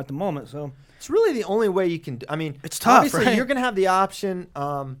going down right at the moment. So it's really the only way you can do. I mean, it's tough, obviously, right? You're going to have the option.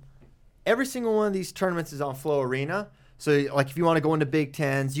 Every single one of these tournaments is on Flow Arena. So, like, if you want to go into Big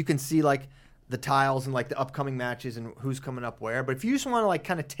Tens, you can see, like, the tiles and, like, the upcoming matches and who's coming up where. But if you just want to, like,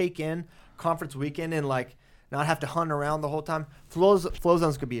 kind of take in conference weekend and, like, not have to hunt around the whole time, Flow Zone's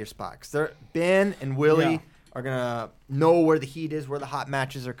going to be your spot. Because Ben and Willie are going to know where the heat is, where the hot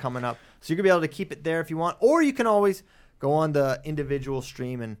matches are coming up. So you're going to be able to keep it there if you want. Or you can always go on the individual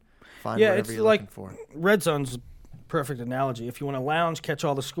stream and find whatever you're looking for. Red Zone's a perfect analogy. If you want to lounge, catch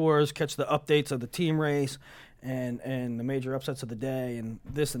all the scores, catch the updates of the team race, and the major upsets of the day, and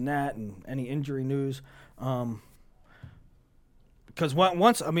this and that, and any injury news. Because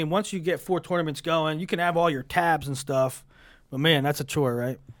once you get 4 tournaments going, you can have all your tabs and stuff. But man, that's a chore,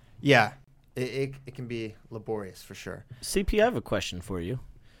 right? Yeah, it can be laborious for sure. CP, I have a question for you.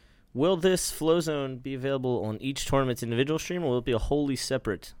 Will this Flow Zone be available on each tournament's individual stream, or will it be a wholly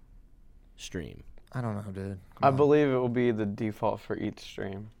separate stream? I don't know, dude. I believe it will be the default for each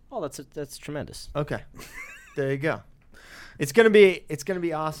stream. Oh, that's tremendous. Okay, there you go. It's gonna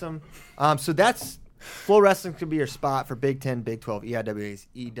be awesome. So that's Flow Wrestling could be your spot for Big 10, Big 12, EIWAs,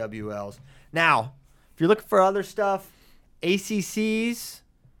 EWLs. Now, if you're looking for other stuff, ACCs,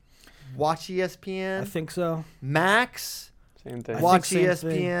 watch ESPN. I think so. Max. Same thing. Watch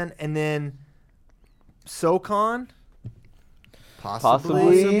ESPN, and then SoCon.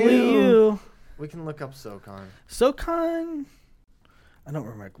 Possibly you. We can look up SoCon. SoCon. I don't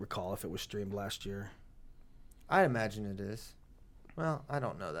recall if it was streamed last year. I imagine it is. Well, I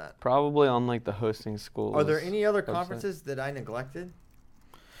don't know that. Probably on like the hosting schools. Are there any other conferences that I neglected?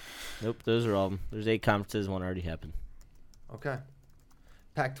 Nope, those are all. There's 8 conferences. One already happened. Okay.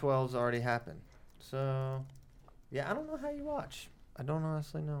 Pac-12's already happened. So, yeah, I don't know how you watch. I don't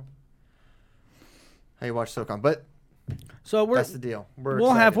honestly know how you watch SoCon, but that's the deal. We'll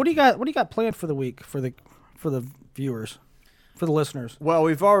excited. Have what do you got planned for the week for the viewers, for the listeners? Well,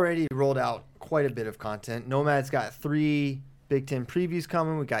 we've already rolled out quite a bit of content. Nomad's got 3 Big Ten previews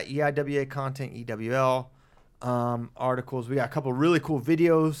coming. We got EIWA content, EWL articles. We got a couple really cool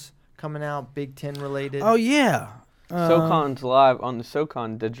videos coming out, Big Ten related. Oh yeah, SoCon's live on the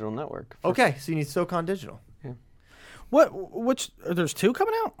SoCon Digital Network. Okay, so you need SoCon Digital. Yeah. Which there's 2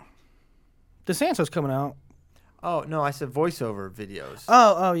 coming out? DeSanto's coming out. Oh no, I said voiceover videos.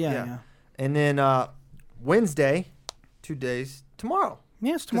 Oh yeah. And then Wednesday, 2 days tomorrow.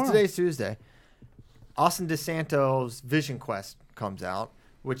 Yes, tomorrow. Today's Tuesday. Austin DeSanto's Vision Quest comes out,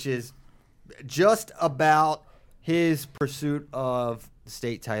 which is just about his pursuit of the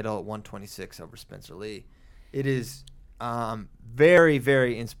state title at 126 over Spencer Lee. It is very,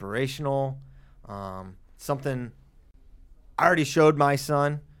 very inspirational. Something I already showed my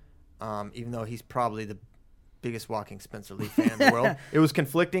son, even though he's probably the biggest walking Spencer Lee fan in the world. It was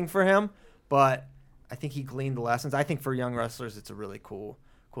conflicting for him, but I think he gleaned the lessons. I think for young wrestlers, it's a really cool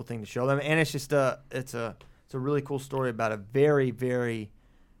thing to show them, and it's just it's a really cool story about a very, very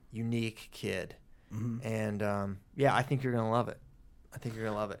unique kid. And I think you're gonna love it.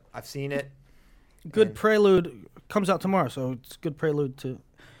 I've seen it. Good prelude comes out tomorrow, so it's a good prelude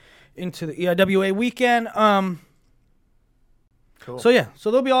into the EIWA weekend. Cool. So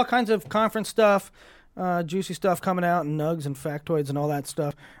there'll be all kinds of conference stuff, juicy stuff coming out, and nugs and factoids and all that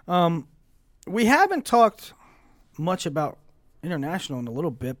stuff. We haven't talked much about international in a little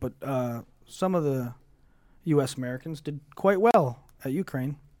bit, but some of the U.S. Americans did quite well at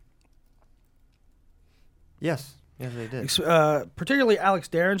Ukraine. Yes, they did. Particularly Alex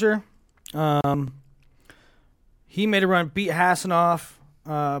Derringer. He made a run, beat Hasanoff.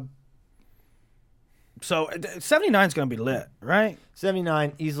 So 79 is going to be lit, right?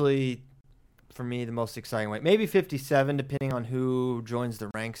 79 easily, for me, the most exciting way. Maybe 57, depending on who joins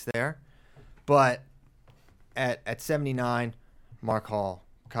the ranks there. But at 79, Mark Hall,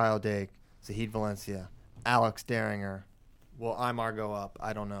 Kyle Dake, Zahid Valencia, Alex Derringer. Will Imar go up?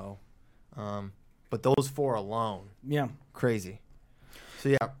 I don't know. But those 4 alone, crazy.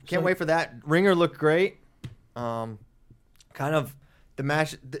 So, can't wait for that. Ringer looked great. Kind of the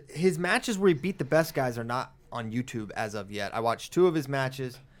match. His matches where he beat the best guys are not on YouTube as of yet. I watched 2 of his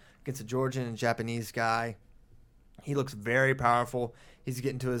matches against a Georgian and Japanese guy. He looks very powerful. He's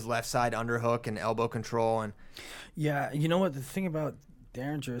getting to his left side underhook and elbow control. And yeah, you know what? The thing about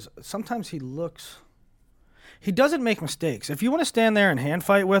Derringer is sometimes he doesn't make mistakes. If you want to stand there and hand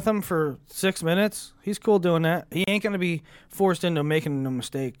fight with him for 6 minutes, he's cool doing that. He ain't going to be forced into making a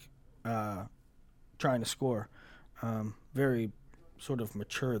mistake trying to score. Very sort of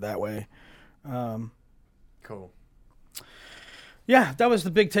mature that way. Cool. Yeah, that was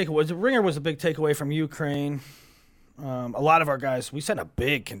the big takeaway. The Ringer was a big takeaway from Ukraine. A lot of our guys, we sent a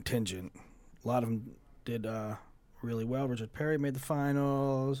big contingent. A lot of them did really well. Richard Perry made the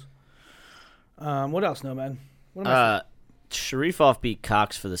finals. What else, Nomad? Sharifov beat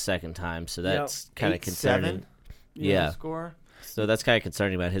Cox for the second time, so that's kind of concerning. Yeah. Score. So that's kind of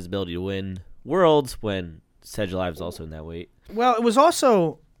concerning about his ability to win Worlds when Sedulai's also in that weight. Well, it was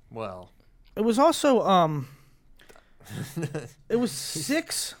also it was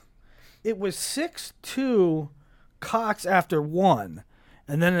 6-2 Cox after one,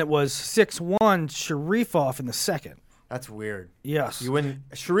 and then it was 6-1 Sharifov in the second. That's weird. Yes. You win.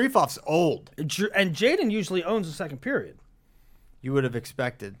 Sharifov's old. And Jaden usually owns the second period. You would have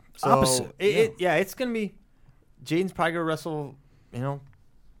expected. So Opposite. It's going to be – Jaden's probably going to wrestle,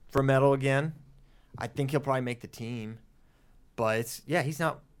 for a medal again. I think he'll probably make the team. But he's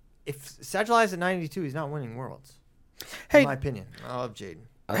not – if Sedulai's at 92, he's not winning Worlds. In my opinion. I love Jaden.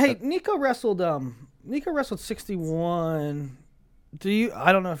 Hey, Nico wrestled 61.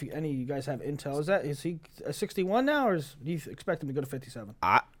 I don't know if any of you guys have intel. Is he a 61 now, or do you expect him to go to 57?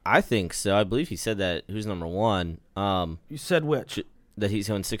 I think so. I believe he said that. Who's number one? You said which? That he's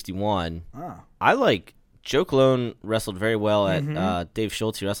going 61. Ah. I like Joe Cologne wrestled very well at Dave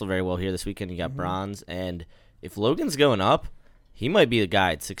Schultz. He wrestled very well here this weekend. He got bronze, and if Logan's going up, he might be the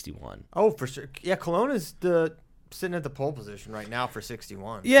guy at 61. Oh, for sure. Yeah, Cologne is sitting at the pole position right now for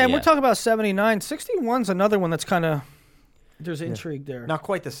 61. Yeah, and we're talking about 79. 61's another one that's kind of there's intrigue there. Not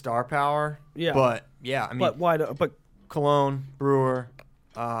quite the star power. Yeah, but but Cologne, Brewer,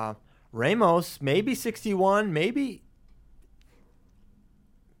 Ramos, maybe 61, maybe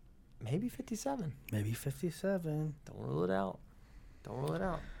 57. Maybe 57. Don't rule it out.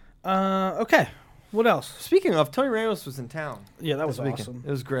 Okay. What else? Speaking of, Tony Ramos was in town. Yeah, that was awesome. Weekend.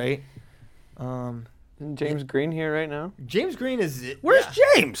 It was great. James Green here right now? James Green is... Where's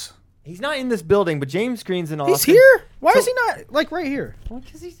James? He's not in this building, but James Green's in Austin. He's here? Why is he not, right here? Well,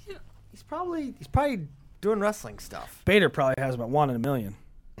 because he's probably doing wrestling stuff. Bader probably has about 1 in a million.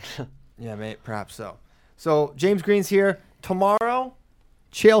 Yeah, perhaps so. So, James Green's here. Tomorrow,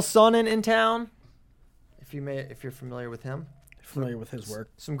 Chael Sonnen in town, if you're familiar with him. Familiar with his work.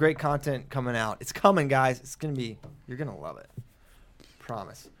 Some great content coming out. It's coming, guys. You're going to love it.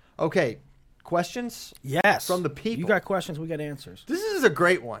 Promise. Okay, questions? Yes. From the people. You got questions, we got answers. This is a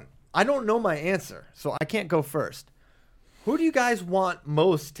great one. I don't know my answer, so I can't go first. Who do you guys want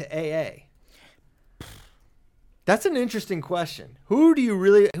most to AA? That's an interesting question. Who's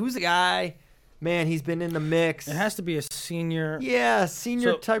the guy? Man, he's been in the mix. It has to be a senior. Yeah,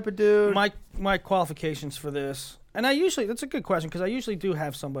 senior type of dude. My qualifications for this, and that's a good question because I usually do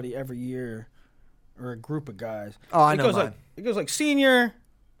have somebody every year or a group of guys. Oh, I know mine. It goes like senior,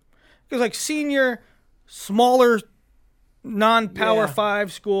 smaller, non-Power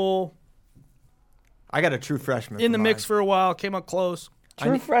 5 school. I got a true freshman in the mix for a while, came up close.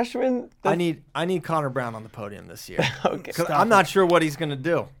 True freshman? I need Connor Brown on the podium this year. Okay. I'm not sure what he's going to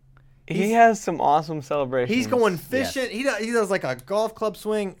do. He has some awesome celebrations. He's going fishing. Yes. He does like a golf club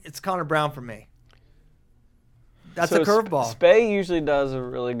swing. It's Connor Brown for me. That's a curveball. Spey usually does a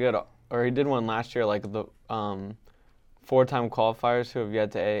really good, or he did one last year, like the 4-time qualifiers who have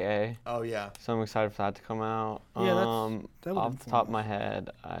yet to AA. Oh, yeah. So I'm excited for that to come out. Yeah, off the top of my head,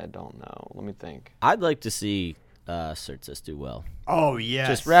 I don't know. Let me think. I'd like to see Surtsas do well. Oh, yes.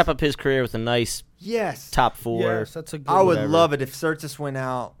 Just wrap up his career with a nice top 4. Yes, that's a good I would love it if Surtsas went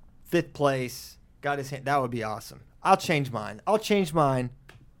out, 5th place, got his hand. That would be awesome. I'll change mine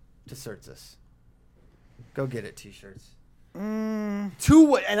to Surtsas. Go get it, T-shirts.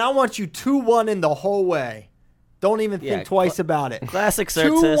 2-1, and I want you 2-1 in the whole way. Don't even think twice about it. Classic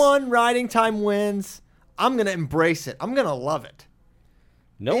Surtsas. 2-1 riding time wins. I'm going to embrace it. I'm going to love it.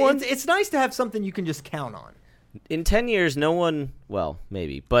 It's nice to have something you can just count on. In 10 years, no one, well,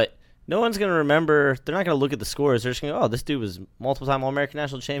 maybe, but no one's going to remember. They're not going to look at the scores. They're just going to go, this dude was multiple-time All-American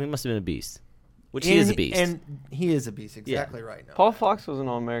National Champ. He must have been a beast. Which he is a beast. And he is a beast, exactly right now. Paul Fox was an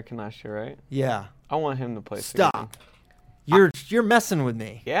All-American last year, right? Yeah. I want him to play. Stop. You're messing with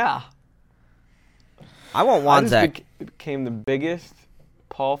me. Yeah. I want Wanzak. I became the biggest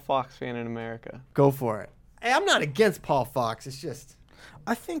Paul Fox fan in America. Go for it. Hey, I'm not against Paul Fox. It's just...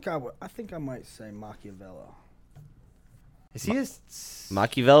 I think I might say Machiavello. Is he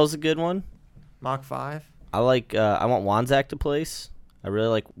Machiavello's a good one. Mach 5? I want Wanzak to place. I really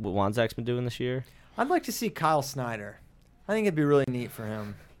like what Wanzak's been doing this year. I'd like to see Kyle Snyder. I think it'd be really neat for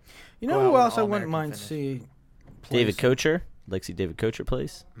him. You know who else I wouldn't mind see? David Kocher. I'd like to see David Kocher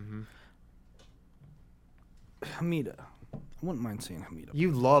place. Hamida. I wouldn't mind seeing Hamida.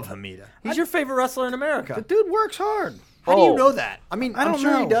 You love Hamida. He's your favorite wrestler in America. The dude works hard. How do you know that? I mean, I'm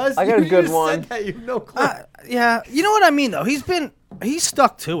sure he does. I got a good just one. Said that. You have no clue. Yeah, you know what I mean though. He's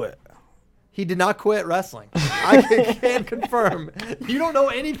stuck to it. He did not quit wrestling. I can confirm. You don't know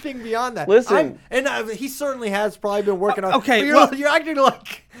anything beyond that. Listen. He certainly has probably been working on. Okay, you're acting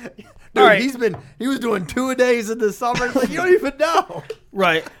like. Dude, right. he was doing 2-a-days in the summer. It's like, you don't even know.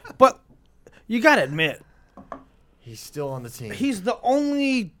 Right, but you got to admit, he's still on the team. he's the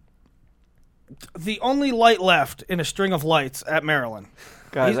only light left in a string of lights at Maryland.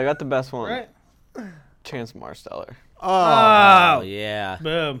 Guys, I got the best one. Right? Chance Marsteller. Oh, yeah.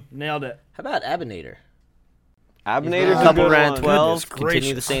 Boom, nailed it. How about Abinator? Abinator's a Couple good round one. 12, Goodness continue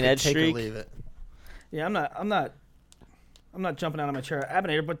the gracious. St. Ed Take or streak. leave it. Yeah, I'm not jumping out of my chair at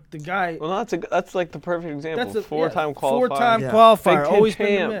Abinator, but the guy. Well, that's like the perfect example. That's a Four-time qualifier. Four-time Yeah. qualifier. Big Ten Always been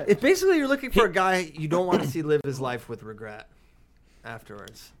the champ. mix. It's basically you're looking for a guy you don't want to see live his life with regret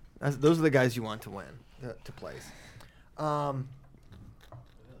afterwards. Those are the guys you want to win, to place. All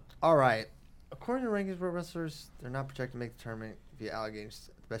right. According to rankings, pro wrestlers, they're not projected to make the tournament via allegations.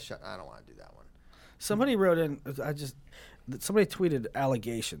 The best shot. I don't want to do that one. Somebody wrote in. Somebody tweeted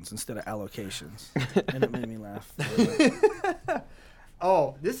allegations instead of allocations, and it made me laugh.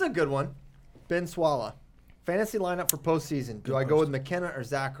 Oh, this is a good one. Ben Swalla. Fantasy lineup for postseason. Do I go with McKenna or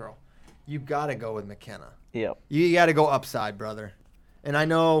Zacharel? You got to go with McKenna. Yep. You got to go upside, brother. And I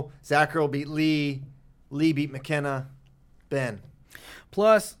know Zacharel beat Lee. Lee beat McKenna. Ben.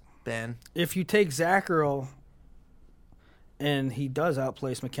 Plus, Ben. if you take Zacharel and he does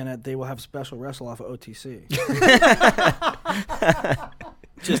outplace McKenna, they will have special wrestle off of OTC.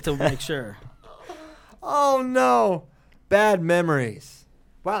 Just to make sure. Oh, no. Bad memories.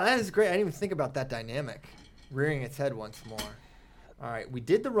 Wow, that is great. I didn't even think about that dynamic. Rearing its head once more. All right, we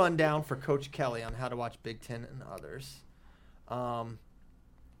did the rundown for Coach Kelly on how to watch Big Ten and others.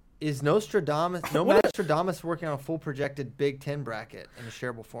 Is Nostradamus working on a full projected Big Ten bracket in a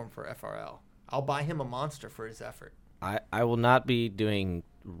shareable form for FRL? I'll buy him a monster for his effort. I will not be doing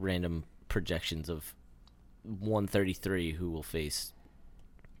random projections of 133 who will face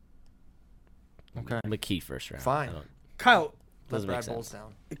McKee first round. Fine. Kyle, Let Doesn't Brad make sense. Bowles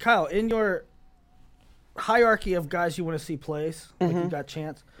down. Kyle, in your hierarchy of guys you want to see place, like you got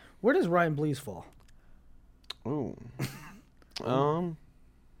chance, where does Ryan Blease fall? Ooh.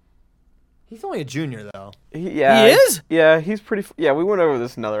 He's only a junior, though. He is? Yeah, he's pretty. Yeah, we went over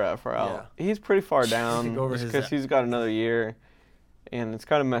this another FRL. Yeah. He's pretty far down Go over his- because he's got another year, and it's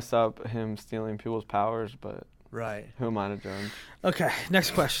kind of messed up him stealing people's powers. But Right. who am I to judge? Okay,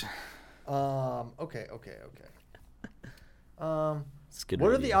 next question. Okay. It's good What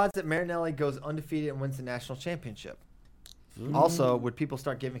are review. the odds that Marinelli goes undefeated and wins the national championship? Also, would people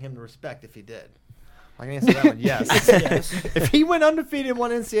start giving him the respect if he did? I can answer that one. Yes. If he went undefeated and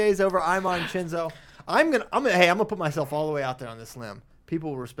won NCAAs over Imon Chinzo, I'm gonna put myself all the way out there on this limb.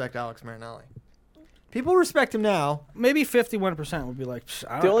 People will respect Alex Marinelli. People respect him now. Maybe 51% would be like,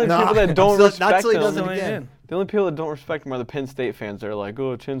 The only people that don't Not respect till he does it him. again. The only people that don't respect him are the Penn State fans. They're like,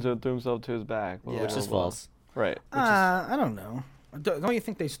 "Oh, Chinzo threw himself to his back," blah, Yeah. blah, Which blah, is blah. false. Right. I don't know. Don't you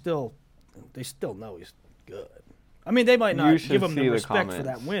think they still know he's good? I mean, they might You not should give him see the the respect for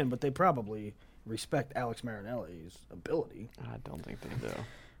that comments. win, but they probably respect Alex Marinelli's ability. I don't think they do.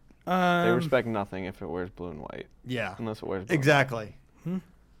 They respect nothing if it wears blue and white, Yeah. unless it wears blue. Exactly.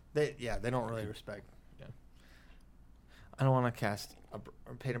 They don't really respect. Yeah. I don't want to cast or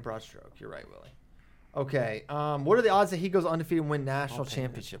paint a broad stroke. You're right, Willie. Okay. What are the odds that he goes undefeated and win national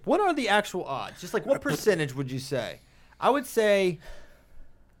championship? What are the actual odds? Just like what percentage would you say? I would say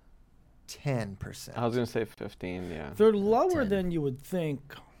 10%. I was gonna say 15. Yeah. They're lower than you would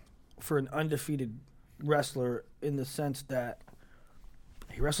think for an undefeated wrestler in the sense that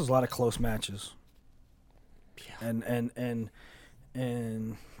he wrestles a lot of close matches. Yeah. And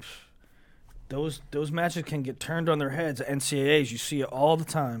those matches can get turned on their heads at NCAAs. You see it all the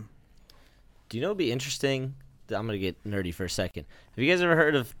time. Do you know what would be interesting? I'm going to get nerdy for a second. Have you guys ever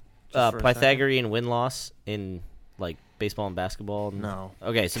heard of for a Pythagorean win-loss in like baseball and basketball? No.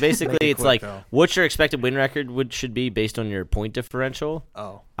 Okay, so basically Make it it's quick, like though. what your expected win record should be based on your point differential.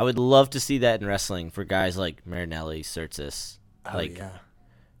 Oh. I would love to see that in wrestling for guys like Marinelli, Surtis. Yeah.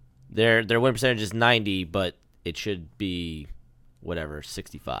 Their win percentage is 90, but it should be whatever,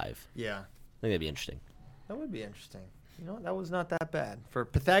 65. Yeah. I think that'd be interesting. That would be interesting. You know, that was not that bad. For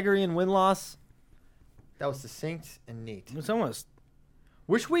Pythagorean win-loss, that was succinct and neat. It's almost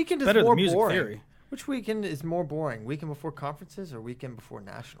Which weekend is better more than music boring? theory. Which weekend is more boring? Weekend before conferences or weekend before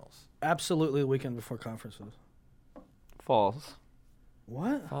nationals? Absolutely the weekend before conferences. False.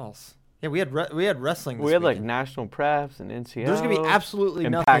 What? False. Yeah, we had wrestling. We had weekend. national preps and NCO. There's gonna be absolutely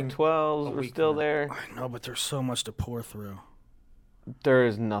and nothing. Pac-12s were still there. I know, but there's so much to pour through. There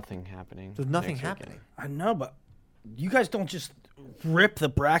is nothing happening. There's nothing happening. I know, but you guys don't just rip the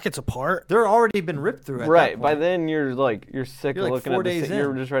brackets apart. They're already been ripped through. Right. By then you're sick You're of like looking 4 at days in.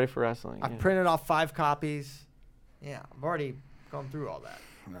 You're just ready for wrestling. I printed off 5 copies. Yeah, I've already gone through all that.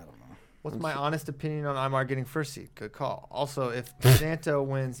 I don't know. What's my honest opinion on Imar getting first seed? Good call. Also, if Santo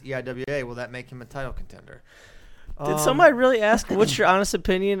wins EIWA, will that make him a title contender? Did somebody really ask what's your honest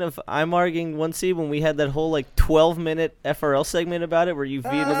opinion of Imar getting 1 seed when we had that whole 12-minute FRL segment about it where you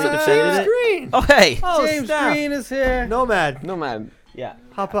vehemently defended James it? Green. Oh, hey. Oh, James snap. Green is here. Nomad. Yeah.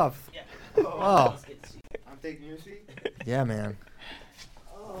 Hop up. Yeah. Oh. I'm taking your seat. Yeah, man.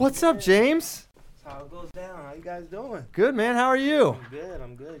 What's up, James? That's how it goes down. How you guys doing? Good, man. How are you? I'm good.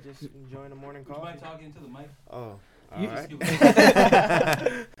 I'm good. Just enjoying the morning coffee. You mind talking into the mic? Oh, You- all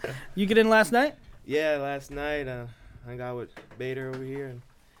right. You get in last night? Yeah, last night hung out with Bader over here and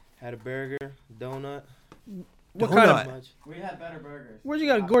had a burger, donut. What kind of? Much. We had better burgers. Where'd you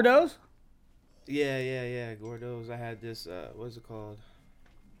go? Gordo's? Yeah. Gordo's. I had this. What's it called?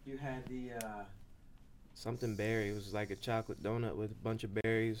 You had the. Something berry. It was like a chocolate donut with a bunch of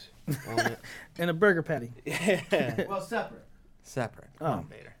berries on it. And a burger patty. Yeah. Well, separate. Separate. Oh. Come on,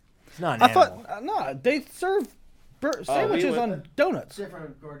 Bader. It's not an I animal. thought no, they serve sandwiches went- on donuts.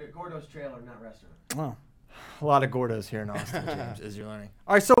 Different Gordo's trailer, not restaurant. Oh. A lot of Gordos here in Austin, James, as you're learning.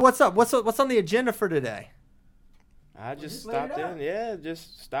 All right, so what's up? What's on the agenda for today? I just just lay it stopped out. in. Yeah,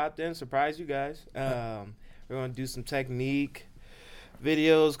 just stopped in. Surprise you guys. We're gonna do some technique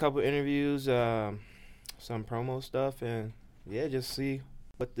videos, couple interviews, some promo stuff, and yeah, just see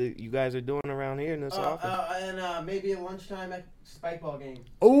what you guys are doing around here in this office. And maybe a lunchtime spike ball game.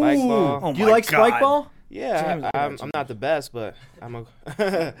 Ooh, Spike ball. Oh do you my like spike God. ball? Yeah, James, I'm not the best, but I'm a.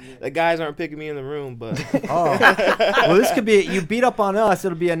 The guys aren't picking me in the room, but Oh, well, this could be. You beat up on us.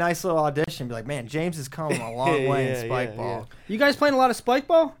 It'll be a nice little audition. Be like, man, James has come a long way in Yeah, spike yeah, ball. You guys playing a lot of spike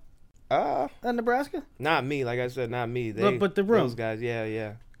ball uh, at Nebraska? not me. Like I said, not me. They, But the room. Those guys,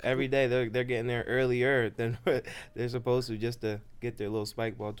 yeah. Every day they're getting there earlier than they're supposed to just to get their little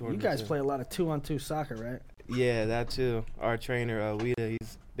spike ball You tournament. guys play a lot of 2-on-2 soccer, right? Yeah, that too. Our trainer, Wida,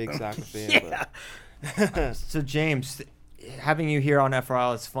 he's a big soccer fan. Yeah. So James, having you here on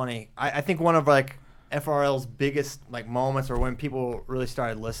FRL is funny. I think one of FRL's biggest moments, or when people really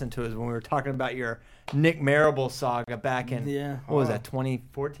started listening to it, is when we were talking about your Nick Marable saga back in what was that,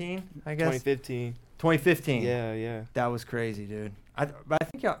 2014? I guess 2015. 2015. Yeah. That was crazy, dude. But I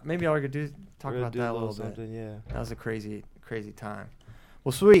think maybe all we could do is talk We'll about do that a little bit. something, yeah. That was a crazy time.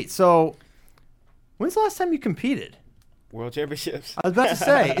 Well, sweet. So, when's the last time you competed? World Championships. I was about to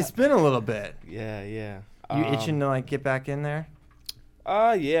say it's been a little bit. Yeah. You itching to get back in there?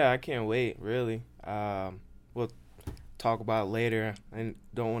 Yeah, I can't wait. Really. We'll talk about it later. I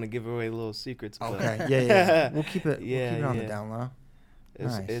don't want to give away little secrets. But Okay. Yeah. We'll keep it. Yeah, we'll keep it on the yeah. down low.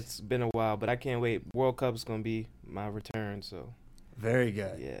 Nice. It's been a while, but I can't wait. World Cup's gonna be my return, so Very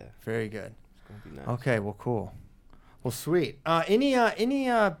good. yeah, Very good. it's gonna be nice. Okay. Well, cool. Well, sweet. Any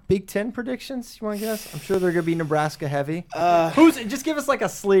Big Ten predictions you want to guess? I'm sure they're gonna be Nebraska heavy. Just give us a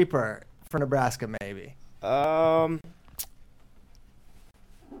sleeper for Nebraska, maybe.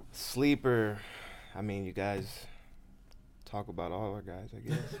 Sleeper. I mean, you guys talk about all our guys, I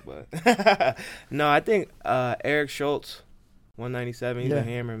guess, but no, I think Eric Schultz, 197. He's Yeah. a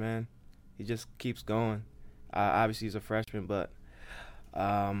hammer, man. He just keeps going. Obviously, he's a freshman, but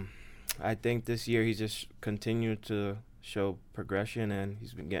I think this year he's just continued to show progression, and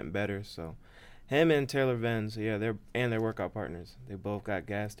he's been getting better. So, him and Taylor Venz, yeah, they're workout partners. They both got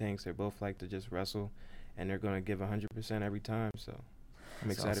gas tanks. They both like to just wrestle, and they're gonna give 100% every time. So, I'm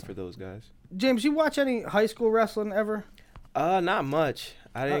excited awesome. for those guys. James, you watch any high school wrestling ever? Not much.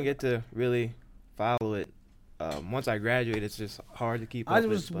 I didn't get to really follow it. Once I graduated, it's just hard to keep up I with,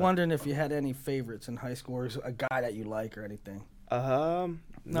 was but- wondering if you had any favorites in high school, or a guy that you like or anything.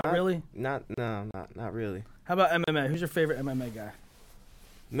 Not really? Not really. How about MMA? Who's your favorite MMA guy?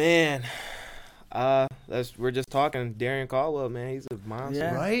 Man, we're just talking Darian Caldwell, man. He's a monster.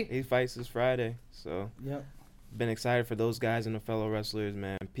 Yeah. Right? He fights this Friday, so Yep. been excited for those guys and the fellow wrestlers,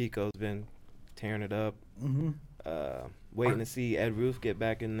 man. Pico's been tearing it up. Mm-hmm. Waiting to see Ed Roof get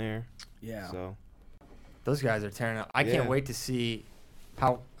back in there. Yeah. So Those guys are tearing up. I Yeah. can't wait to see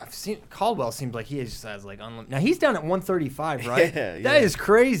how I've seen Caldwell. Seems like he just has now he's down at 135, right? Yeah, That yeah. is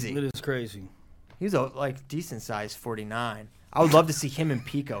crazy. It is crazy. He's a decent size 49. I would love to see him and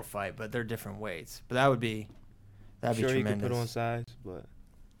Pico fight, but they're different weights. But that'd be sure he tremendous. can put on size, but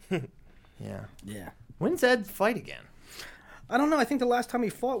Yeah. Yeah. When's Ed fight again? I don't know. I think the last time he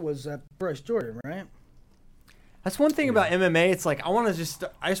fought was Bryce Jordan, right? That's one thing about MMA. It's like I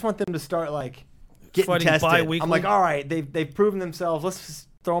just want them to start like getting Fighting tested. bi-weekly. I'm like, all right, they've proven themselves. Let's just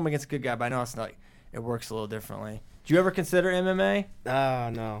throw them against a good guy. But I know it's not. It works a little differently. Do you ever consider MMA?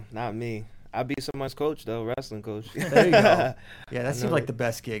 No, not me. I'd be someone's coach though, wrestling coach. There you go. Yeah, that seems like the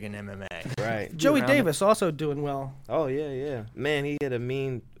best gig in MMA. Right. Joey Davis also doing well. Oh yeah. Man, he had a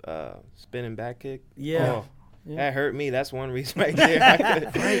mean spinning back kick. Yeah. Oh, that hurt me. That's one reason right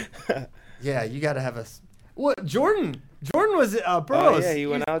there. Yeah, you got to have a. What Jordan was Burroughs. Oh, yeah, he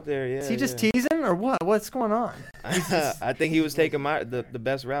went out there. Yeah. Is he just teasing or what? What's going on? I think he was taking the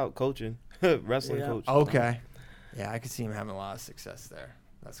best route, coaching, wrestling coach. Okay. Yeah, I could see him having a lot of success there.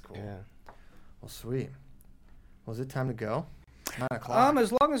 That's cool. Yeah. Well, sweet. Well, is it time to go? 9 o'clock.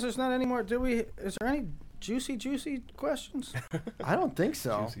 As long as there's not any more, is there any juicy questions? I don't think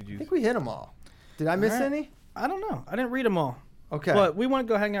so. Juicy. I think we hit them all. Did I miss any? I don't know. I didn't read them all. Okay. But we want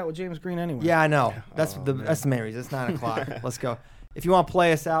to go hang out with James Green anyway. Yeah, I know. That's the main reason. It's 9 o'clock. Let's go. If you want to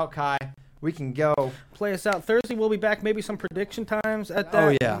play us out, Kai, we can go. Play us out Thursday. We'll be back. Maybe some prediction times at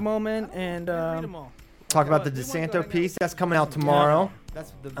that moment, and talk about the DeSanto piece that's coming out tomorrow.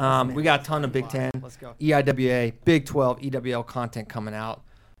 We got a ton of Big Ten, EIWA, Big 12, EWL content coming out.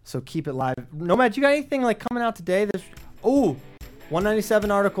 So keep it live. Nomad, you got anything like coming out today? 197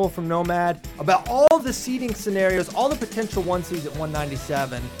 article from Nomad about all the seeding scenarios, all the potential 1 seeds at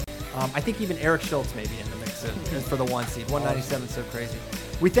 197. I think even Eric Schultz may be in the mix for the 1 seed. 197 is so crazy.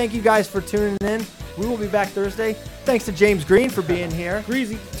 We thank you guys for tuning in. We will be back Thursday. Thanks to James Green for being here.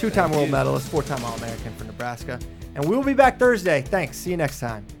 Greasy. 2-time world medalist, 4-time All-American for Nebraska. And we will be back Thursday. Thanks. See you next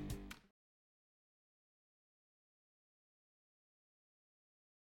time.